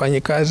mambo ya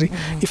wafanyikazi,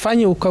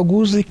 ifanye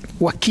ukaguzi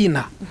wa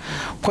kina.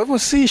 Kwa hivyo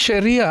si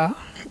sheria,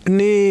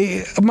 ni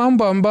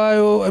mambo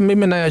ambayo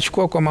mimi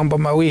nayachukua kwa mambo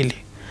mawili.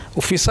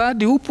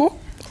 Ufisadi upo,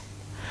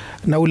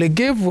 na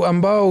ulegevu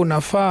ambao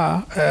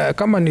unafaa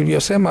kama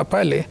nilivyosema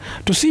pale,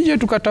 tusije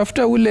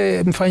tukatafuta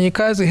ule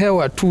mfanyikazi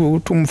hewa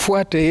tu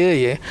tumfuate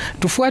yeye,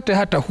 tufuate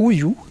hata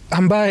huyu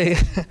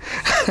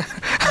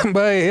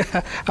ambaye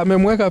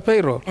amemweka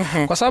payroll.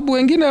 Kwa sababu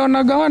wengine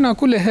wanagawana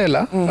kule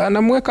hela,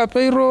 anamweka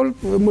payroll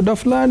muda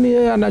fulani,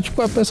 yeye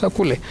anachukua pesa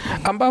kule,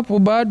 ambapo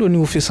bado ni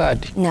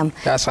ufisadi.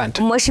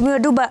 Asante. Mheshimiwa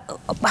Duba,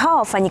 hawa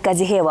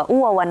wafanyikazi hewa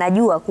huwa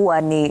wanajua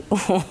kuwa ni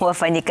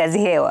wafanyikazi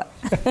hewa?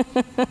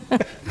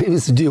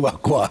 Mimi sijui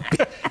wako wapi.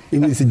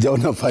 Mimi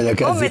sijaona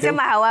wafanyikazi.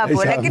 Umesema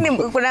hawapo, lakini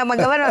kuna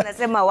magavana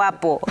wanasema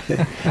wapo.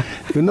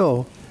 You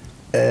know,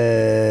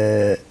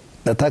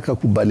 nataka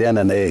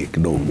kubaliana na yeye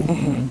kidogo.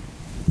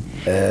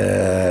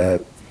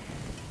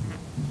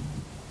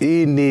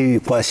 Hii ni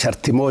kwa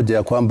sharti moja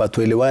ya kwamba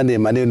tuelewane.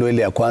 Maneno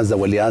ile ya kwanza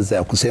walianza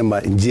ya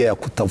kusema njia ya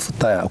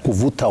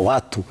kuvuta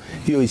watu,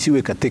 hiyo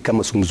isiwe katika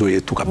mazungumzo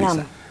yetu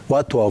kabisa.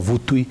 Watu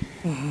wavutwi.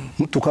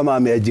 Mtu kama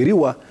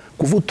ameajiriwa,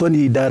 kuvutwa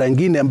ni idara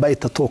nyingine ambayo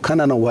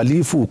itatokana na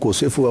uhalifu,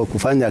 ukosefu wa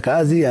kufanya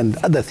kazi and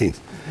other things.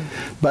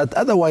 But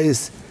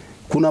otherwise,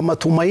 kuna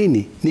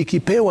matumaini.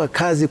 Nikipewa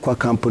kazi kwa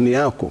kampuni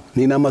yako,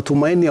 nina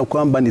matumaini ya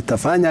kwamba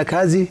nitafanya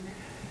kazi,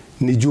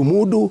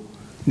 nijumudu,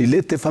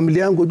 nilete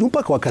familia yangu juu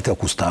mpaka wakati wa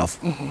kustaafu.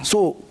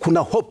 So kuna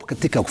hope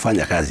katika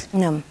kufanya kazi.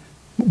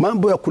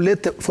 Mambo ya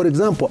kuleta, for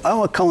example,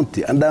 our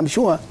county, and I'm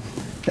sure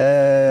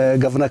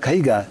Governor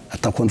Kahiga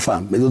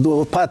ataconfirm,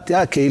 part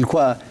yake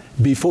ilikuwa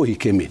before he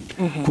came in.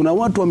 Kuna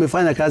watu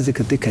wamefanya kazi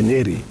katika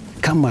Nyeri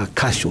kama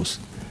casuals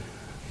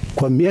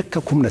kwa miaka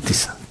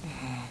 19.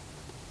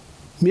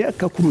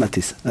 Miaka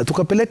 19. Na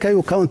tukapeleka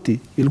hiyo county,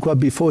 ilikuwa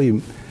before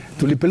him,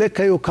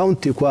 tulipeleka hiyo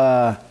county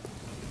kwa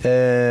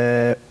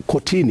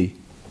kotini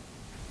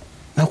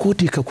na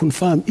koti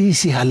ikakonfirm hii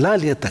si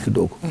halali hata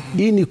kidogo.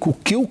 Hii ni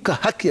kukiuka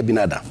haki ya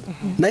binadamu.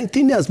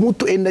 19 years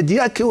mtu energy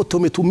yake yote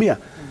umetumia,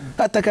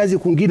 hata kazi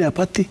kwingine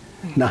hapati,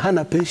 na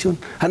hana pension,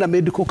 hana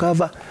medical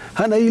cover,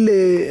 hana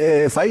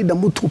ile faida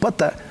mtu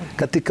kupata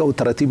katika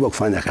utaratibu wa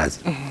kufanya kazi.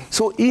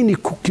 So hii ni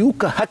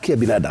kukiuka haki ya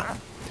binadamu.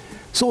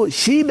 So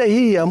shida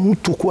hii ya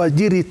mtu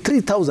kuajiri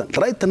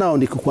 3,000 right now,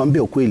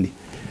 nikukuambia ukweli,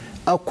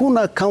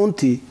 hakuna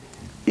county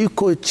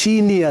iko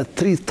chini ya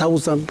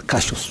 3,000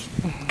 cashiers.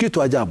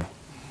 Kitu ajabu.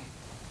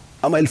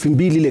 Ama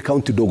 2,000 ile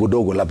county dogo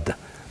dogo labda,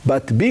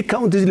 but big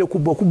county zile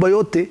kubwa kubwa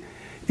yote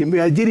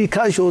imeajiri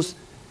cashiers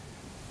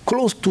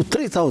close to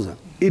 3,000,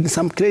 in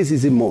some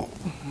cases more.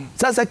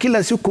 Sasa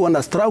kila siku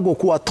wana struggle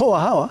kuwatoa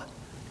hawa,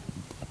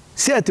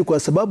 si ati kwa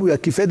sababu ya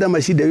kifedha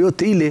mashida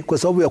yote ile, kwa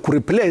sababu ya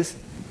kureplace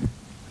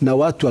na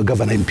watu wa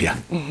governor mpya.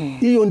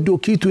 Hiyo ndio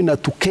kitu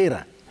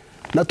inatukera,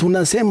 na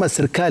tunasema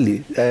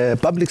serikali,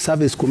 Public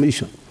Service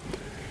Commission,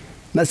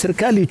 na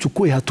serikali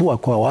ichukue hatua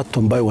kwa watu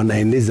ambao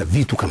wanaeneza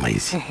vitu kama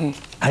hizi.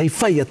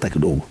 Haifai hata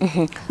kidogo.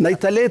 Na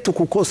italeta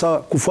kukosa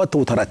kufuata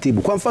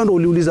utaratibu. Kwa mfano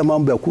uliuliza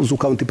mambo ya kuhusu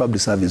County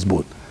Public Service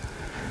Board.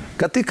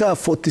 Katika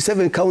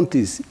 47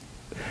 counties,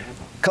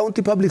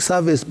 County Public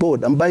Service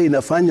Board ambayo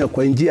inafanya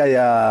kwa njia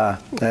ya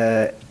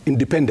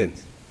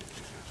independence,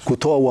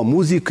 kutoa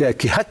uamuzi ya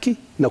kihaki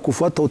na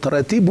kufuata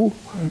utaratibu,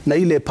 na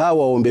ile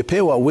power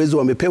wamepewa, uwezo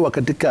wamepewa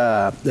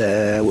katika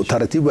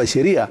utaratibu wa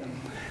sheria,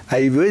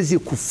 haiwezi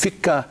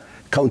kufika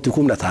kaunti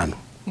 15.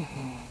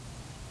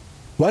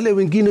 Wale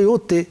wengine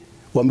yote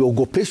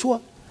wameogopeshwa,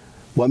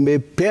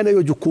 wamepeana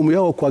hiyo jukumu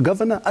yao kwa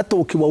governor. Hata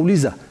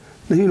ukiwauliza,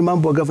 na hiyo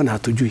mambo ya governor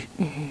hatujui.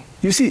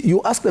 You see,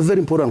 you ask a very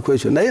important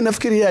question. Na yeye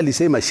nafikiri yeye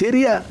alisema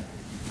sheria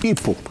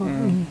ipo.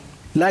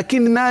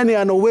 Lakini nani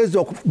ana uwezo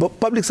wa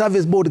Public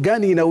Service Board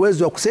gani ina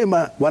uwezo wa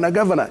kusema wana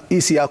governor,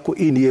 hii yako,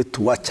 hii ni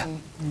yetu, wacha.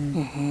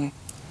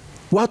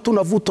 Watu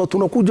navuta,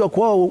 tunakuja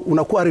kwao,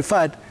 unakuwa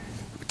referred,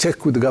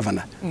 check with the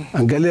governor.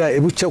 Angalia,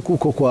 hebu check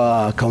huko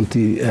kwa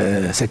county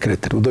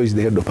secretary, who is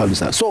the head of public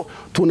service. So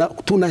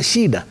tuna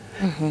shida.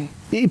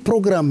 Hii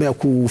program ya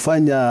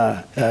kufanya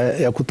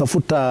ya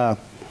kutafuta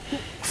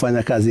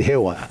fanya kazi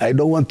hewa, I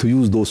don't want to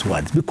use those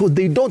words because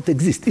they don't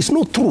exist. It's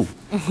not true.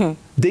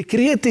 They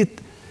create it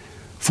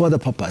for the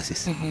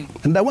purposes.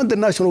 And I want the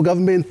national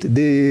government,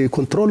 the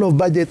control of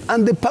budget,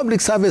 and the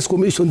Public Service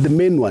Commission, the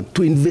main one,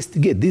 to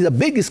investigate. There's a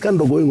big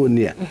scandal going on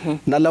here.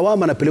 Na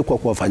lawama napelekwa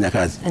kwa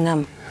wafanyakazi.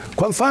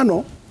 Kwa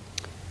mfano,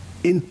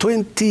 in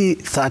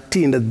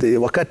 2013,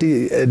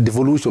 wakati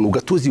devolution,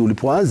 ugatuzi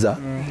ulipoanza,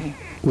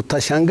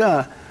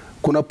 utashangaa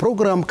kuna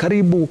program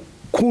karibu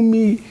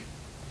 10,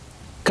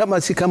 kama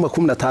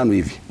 15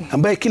 hivi,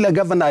 ambaye kila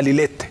governor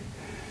alilete.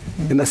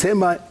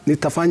 Inasema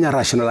nitafanya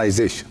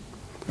rationalization.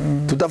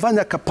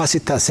 Tutafanya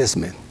capacity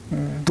assessment.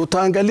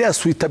 Tutaangalia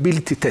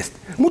suitability test.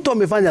 Mtu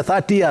amefanya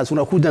 30 years,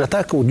 unakuja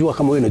nataka kujua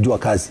kama wewe unajua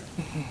kazi.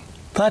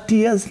 30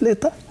 years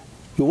later,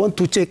 you want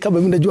to check kama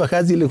mimi najua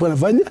kazi ile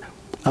nafanya.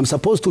 I'm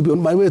supposed to be on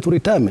my way to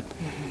retirement.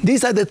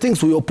 These are the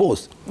things we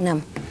oppose.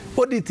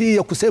 Audit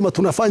ya kusema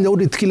tunafanya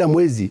audit kila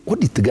mwezi.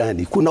 Audit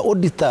gani? Kuna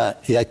auditor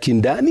ya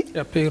kindani,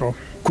 ya payroll.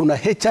 Kuna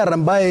HR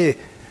ambaye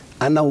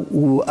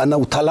ana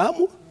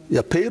utaalamu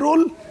ya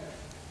payroll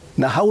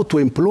na how to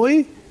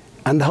employ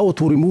and how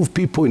to remove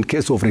people in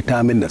case of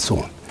retirement and so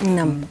on.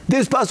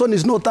 This person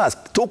is not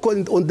asked. Talk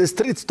on the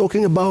streets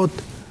talking about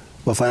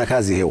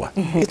wafanyakazi hewa.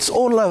 It's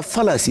all a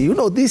fallacy. You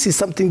know, this is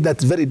something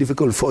that's very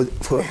difficult for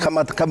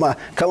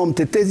kama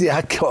mtetezi ya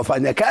haki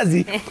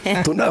wafanyakazi,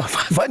 tuna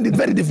find it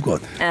very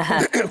difficult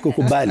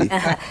kukubali.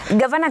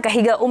 Gavana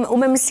Kahiga,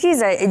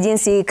 umemsikiza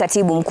jinsi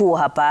katibu mkuu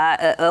hapa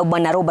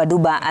Bwana Roba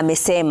Duba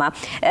amesema.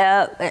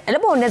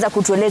 Labda unaweza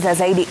kutueleza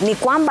zaidi ni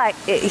kwamba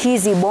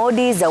hizi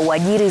bodi za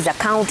uajiri za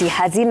county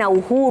hazina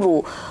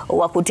uhuru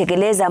wa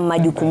kutekeleza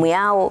majukumu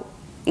yao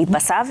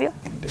ipasavyo?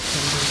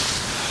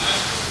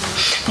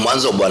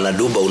 Mwanzo Bwana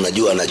Duba,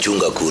 unajua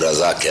anachunga kura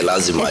zake,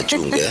 lazima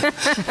achunge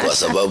kwa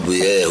sababu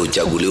yeye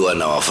huchaguliwa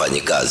na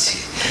wafanyikazi.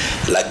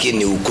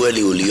 Lakini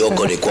ukweli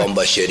ulioko ni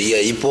kwamba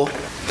sheria ipo,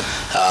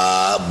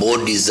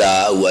 bodi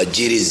za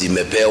uajiri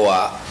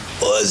zimepewa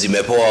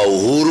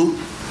uhuru.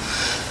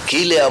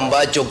 Kile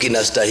ambacho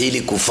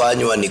kinastahili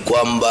kufanywa ni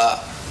kwamba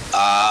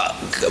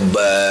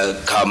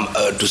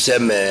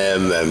tuseme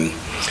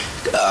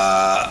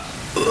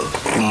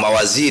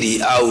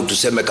mawaziri au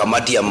tuseme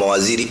kamati ya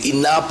mawaziri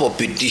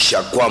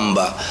inapopitisha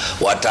kwamba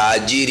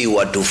wataajiri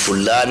watu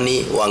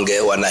fulani,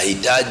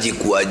 wanahitaji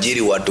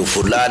kuajiri watu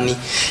fulani,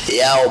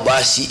 yao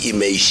basi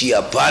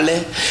imeishia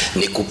pale,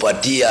 ni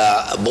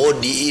kupatia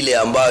bodi ile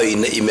ambayo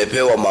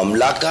imepewa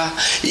mamlaka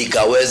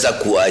ikaweza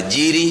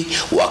kuajiri,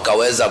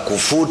 wakaweza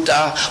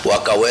kufuta,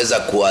 wakaweza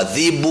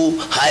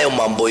kuadhibu. Hayo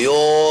mambo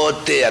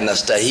yote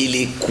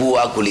yanastahili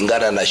kuwa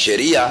kulingana na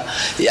sheria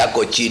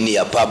yako chini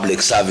ya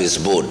Public Service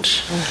Board.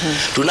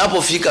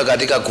 Tunapofika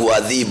katika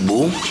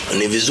kuadhibu,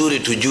 ni vizuri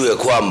tujue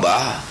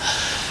kwamba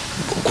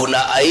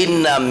kuna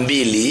aina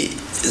mbili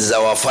za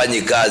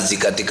wafanyikazi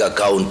katika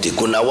kaunti.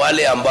 Kuna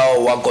wale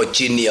ambao wako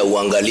chini ya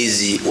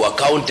uangalizi wa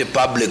County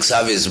Public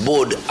Service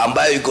Board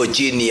ambayo iko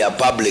chini ya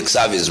Public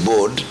Service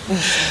Board,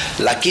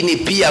 lakini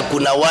pia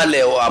kuna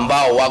wale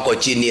ambao wako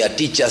chini ya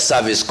Teacher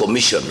Service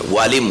Commission,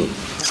 walimu.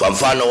 Kwa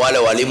mfano wale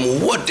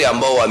walimu wote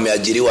ambao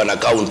wameajiriwa na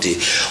kaunti,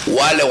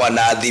 wale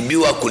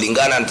wanaadhibiwa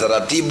kulingana na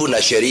taratibu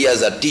na sheria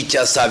za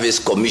Teacher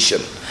Service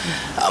Commission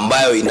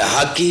ambayo ina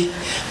haki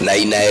na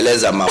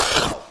inaeleza mambo.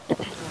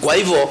 Kwa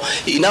hivyo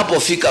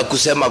inapofika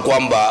kusema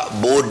kwamba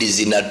bodi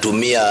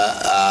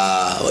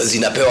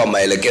zinapewa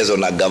maelekezo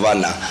na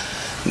gavana,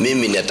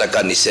 mimi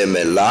nataka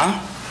niseme la,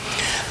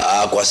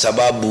 kwa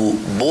sababu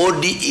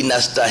bodi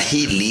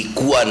inastahili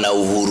kuwa na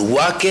uhuru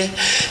wake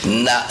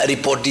na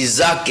ripoti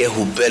zake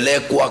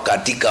hupelekwa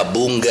katika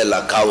bunge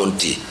la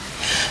kaunti,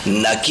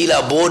 na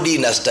kila bodi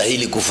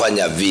inastahili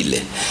kufanya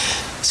vile.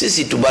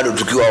 Sisi tu bado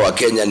tukiwa wa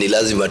Kenya ni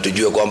lazima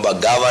tujue kwamba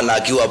governor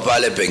akiwa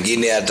pale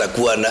pengine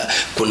atakuwa na,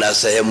 kuna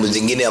sehemu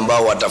zingine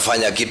ambao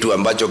watafanya kitu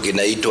ambacho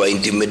kinaitwa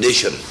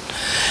intimidation.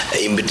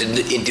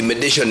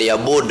 Intimidation ya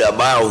board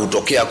ambayo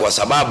hutokea kwa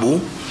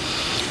sababu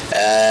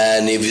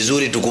ni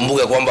vizuri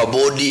tukumbuke kwamba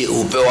bodi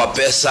hupewa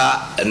pesa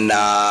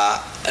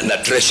na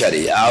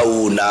treasury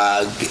au na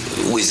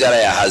wizara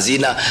ya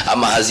hazina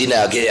ama hazina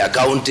ya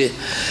county.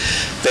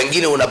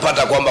 Pengine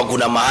unapata kwamba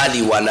kuna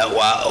mahali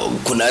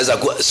kunaweza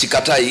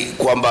sikatai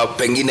kwamba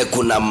pengine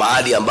kuna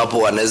mahali ambapo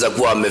wanaweza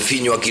kuwa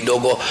wamefinywa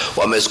kidogo,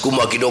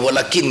 wamesukumwa kidogo,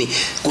 lakini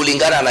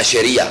kulingana na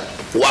sheria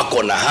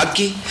wako na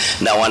haki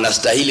na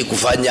wanastahili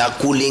kufanya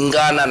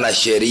kulingana na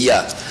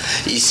sheria.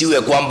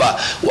 Isiwe kwamba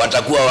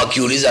watakuwa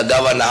wakiuliza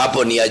governor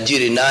hapo ni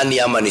ajiri nani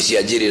ama ni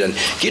siajiri nani.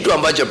 Kitu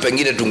ambacho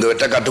pengine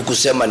tungetaka tu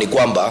kusema ni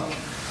kwamba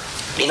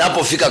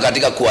inapofika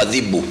katika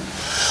kuadhibu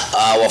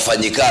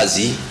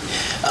wafanyikazi,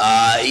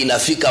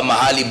 inafika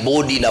mahali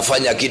bodi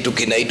inafanya kitu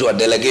kinaitwa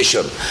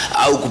delegation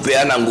au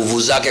kupeana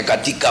nguvu zake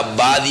katika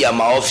baadhi ya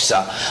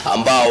maofisa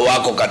ambao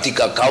wako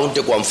katika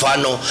county. Kwa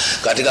mfano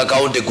katika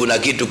county kuna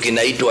kitu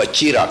kinaitwa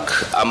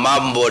chirak,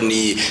 amambo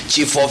ni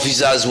chief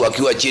officers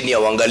wakiwa chini ya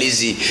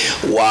uangalizi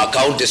wa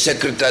county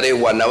secretary,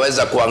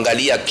 wanaweza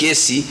kuangalia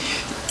kesi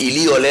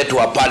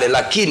iliyoletwa pale,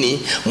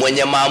 lakini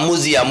mwenye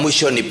maamuzi ya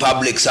mwisho ni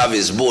Public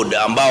Service Board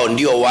ambao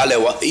ndio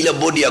ile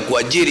bodi ya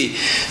kuajiri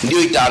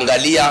ndio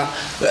itaangalia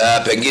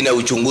pengine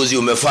uchunguzi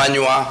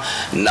umefanywa,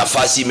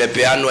 nafasi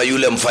imepeanwa,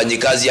 yule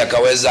mfanyikazi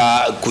akaweza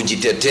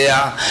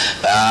kujitetea,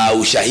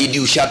 ushahidi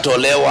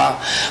ushatolewa.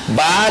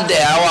 Baada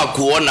ya hawa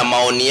kuona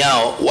maoni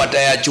yao,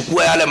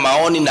 watayachukua yale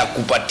maoni na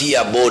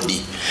kupatia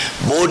bodi.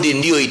 Bodi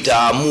ndio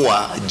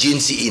itaamua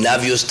jinsi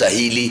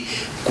inavyostahili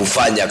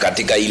kufanya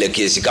katika ile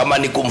kesi, kama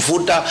ni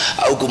kumfuta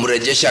au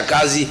kumrejesha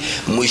kazi.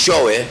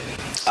 Mwishowe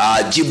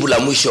jibu la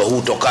mwisho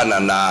hutokana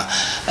na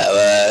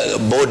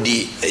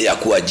bodi ya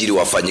kuajiri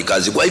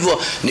wafanyikazi. Kwa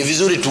hivyo ni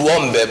vizuri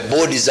tuombe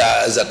bodi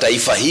za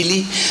taifa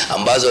hili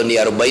ambazo ni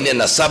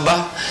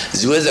 47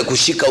 ziweze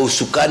kushika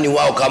usukani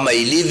wao kama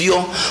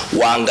ilivyo,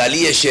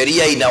 waangalie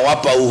sheria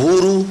inawapa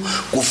uhuru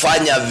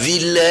kufanya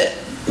vile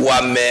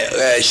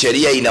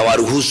sheria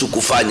inawaruhusu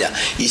kufanya.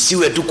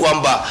 Isiwe tu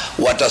kwamba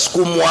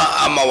watasukumwa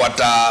ama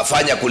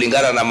watafanya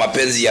kulingana na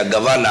mapenzi ya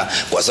gavana,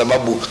 kwa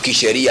sababu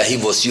kisheria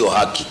hivyo sio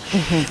haki.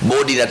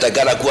 Bodi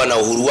inatakana kuwa na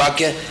uhuru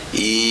wake,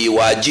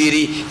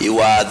 iwaajiri,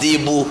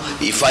 iwaadhibu,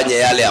 ifanye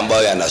yale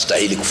ambayo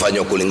yanastahili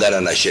kufanywa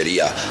kulingana na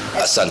sheria.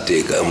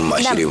 Asante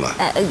Mashirima.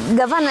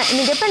 Gavana,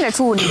 ningependa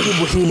tu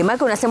unijibu hili.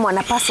 Maana unasema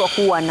wanapaswa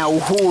kuwa na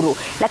uhuru,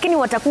 lakini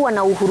watakuwa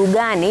na uhuru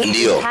gani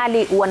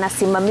hali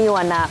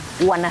wanasimamiwa na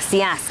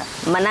wanasiasa?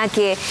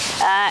 Manake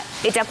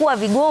itakuwa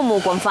vigumu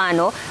kwa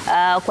mfano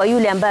kwa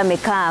yule ambaye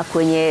amekaa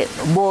kwenye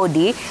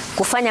bodi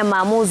kufanya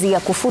maamuzi ya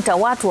kufuta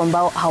watu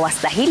ambao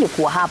hawastahili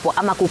kuwa hapo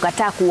ama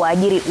kukataa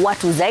kuwaajiri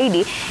watu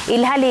zaidi,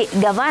 ili hali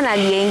gavana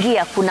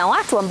aliyeingia kuna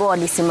watu ambao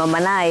walisimama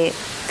naye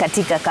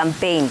katika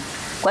kampeni.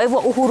 Kwa hivyo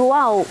uhuru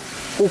wao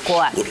uko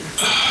wapi?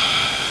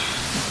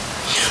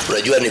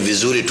 Unajua ni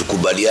vizuri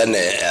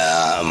tukubaliane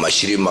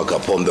Mashirima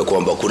Kapombe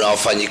kwamba kuna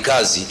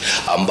wafanyikazi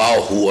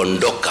ambao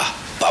huondoka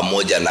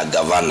pamoja na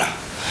gavana.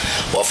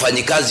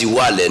 Wafanyikazi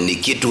wale ni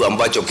kitu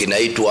ambacho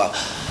kinaitwa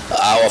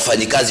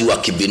wafanyikazi wa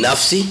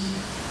kibinafsi.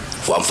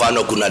 Kwa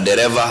mfano kuna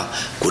dereva,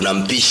 kuna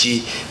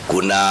mpishi,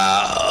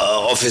 kuna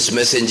office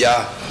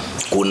messenger,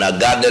 kuna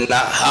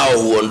gardener, hao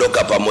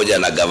huondoka pamoja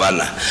na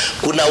gavana.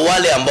 Kuna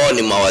wale ambao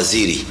ni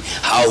mawaziri,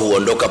 hao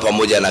huondoka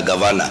pamoja na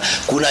gavana.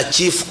 Kuna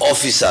chief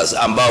officers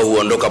ambao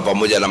huondoka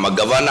pamoja na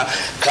magavana,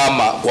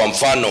 kama kwa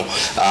mfano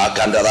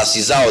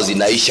kandarasi zao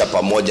zinaisha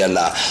pamoja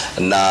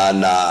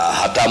na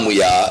hatamu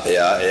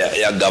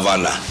ya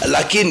gavana.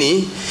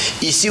 Lakini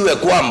isiwe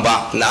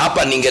kwamba, na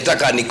hapa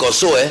ningetaka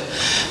nikosoe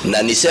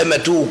na niseme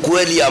tu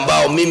ukweli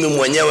ambao mimi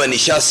mwenyewe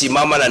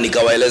nishasimama na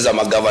nikawaeleza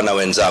magavana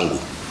wenzangu.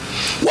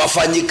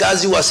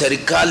 Wafanyikazi wa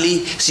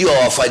serikali sio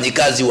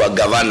wafanyikazi wa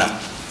gavana,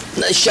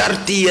 na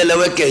sharti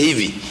ieleweke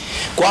hivi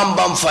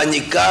kwamba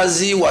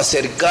mfanyikazi wa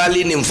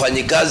serikali ni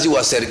mfanyikazi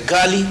wa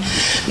serikali,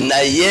 na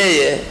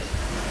yeye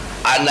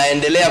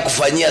anaendelea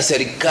kufanyia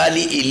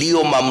serikali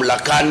iliyo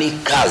mamlakani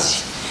kazi.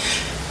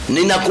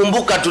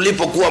 Ninakumbuka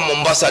tulipokuwa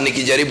Mombasa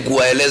nikijaribu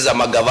kuwaeleza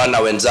magavana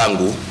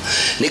wenzangu,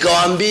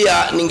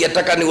 nikawaambia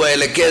ningetaka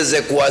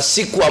niwaelekeze kwa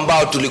siku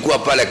ambao tulikuwa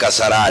pale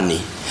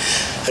Kasarani.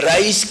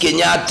 Rais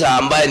Kenyatta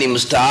ambaye ni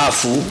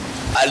mstaafu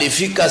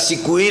alifika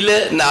siku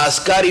ile na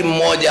askari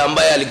mmoja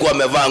ambaye alikuwa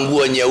amevaa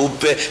nguo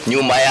nyeupe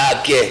nyuma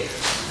yake.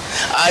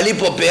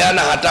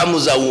 Alipopeana hatamu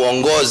za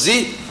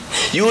uongozi,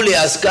 yule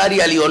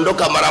askari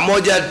aliondoka mara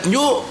moja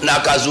na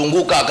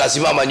akazunguka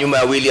akasimama nyuma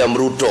ya William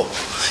Ruto.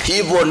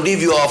 Hivyo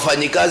ndivyo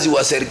wafanyikazi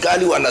wa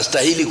serikali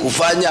wanastahili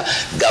kufanya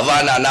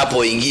gavana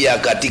anapoingia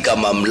katika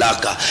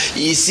mamlaka.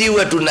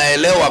 Isiwe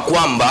tunaelewa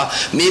kwamba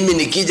mimi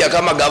nikija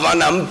kama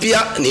gavana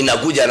mpya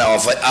ninakuja na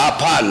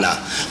hapana.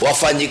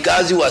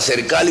 Wafanyikazi wa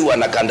serikali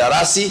wana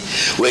kandarasi,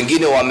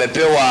 wengine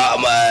wamepewa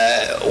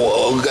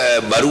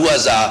barua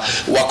za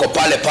wako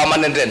pale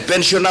permanent and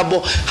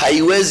pensionable.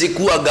 Haiwezi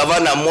kuwa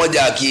gavana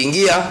mmoja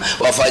akiingia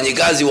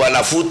wafanyikazi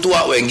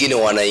wanafutwa, wengine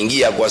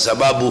wanaingia, kwa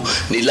sababu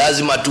ni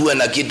lazima tuwe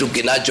na kitu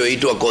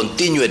kinachoitwa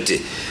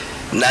continuity.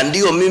 Na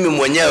ndio mimi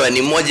mwenyewe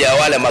ni mmoja ya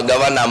wale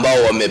magavana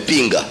ambao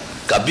wamepinga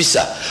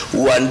kabisa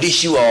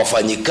uandishi wa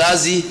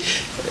wafanyikazi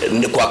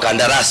kwa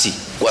kandarasi,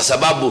 kwa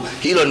sababu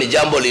hilo ni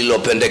jambo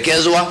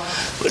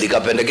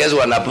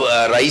likapendekezwa na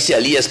rais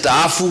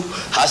aliyestaafu,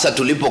 hasa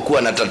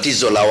tulipokuwa na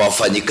tatizo la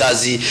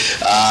wafanyikazi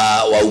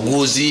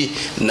wauguzi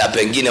na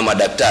pengine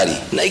madaktari.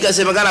 Na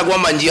ikasemekana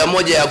kwamba njia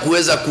moja ya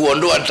kuweza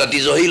kuondoa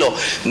tatizo hilo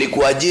ni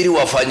kuajiri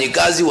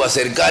wafanyikazi wa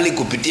serikali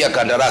kupitia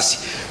kandarasi.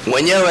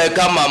 Mwenyewe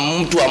kama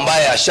mtu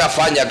ambaye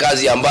ashafanya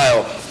kazi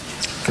ambayo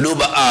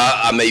Duba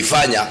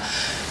ameifanya,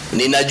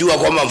 ninajua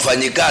kwamba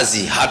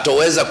mfanyikazi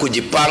hatoweza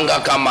kujipanga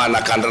kama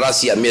ana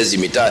kandarasi ya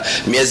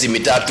miezi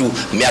mitatu,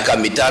 miaka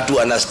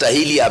mitatu.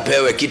 Anastahili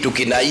apewe kitu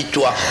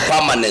kinaitwa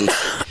permanent,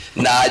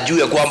 na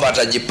ajue kwamba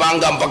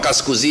atajipanga mpaka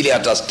siku zile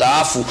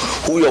atastaafu.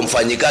 Huyo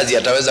mfanyikazi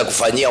ataweza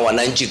kufanyia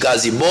wananchi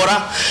kazi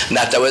bora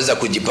na ataweza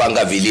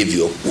kujipanga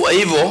vilivyo. Kwa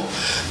hivyo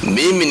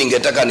mimi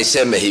ningetaka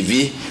niseme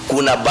hivi,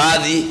 kuna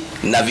baadhi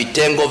na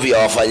vitengo vya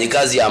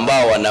wafanyikazi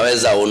ambao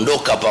wanaweza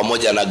ondoka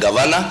pamoja na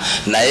gavana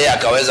na yeye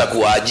akaweza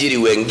kuwaajiri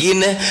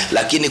wengine,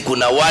 lakini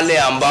kuna wale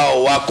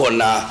ambao wako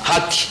na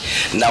haki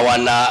na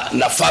wana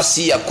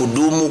nafasi ya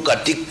kudumu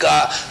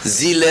katika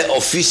zile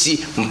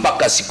ofisi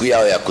mpaka siku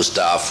yao ya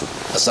kustaafu.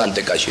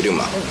 Asante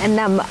Kashirima.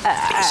 Naam,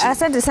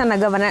 asante sana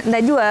gavana.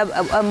 Najua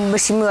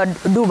Mheshimiwa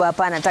Duba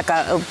hapa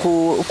anataka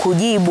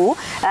kujibu,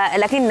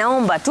 lakini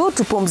naomba tu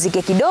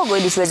tupumzike kidogo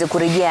ili tuweze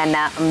kurejea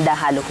na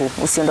mdahalo huu.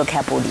 Usiondoke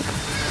hapo ulipo.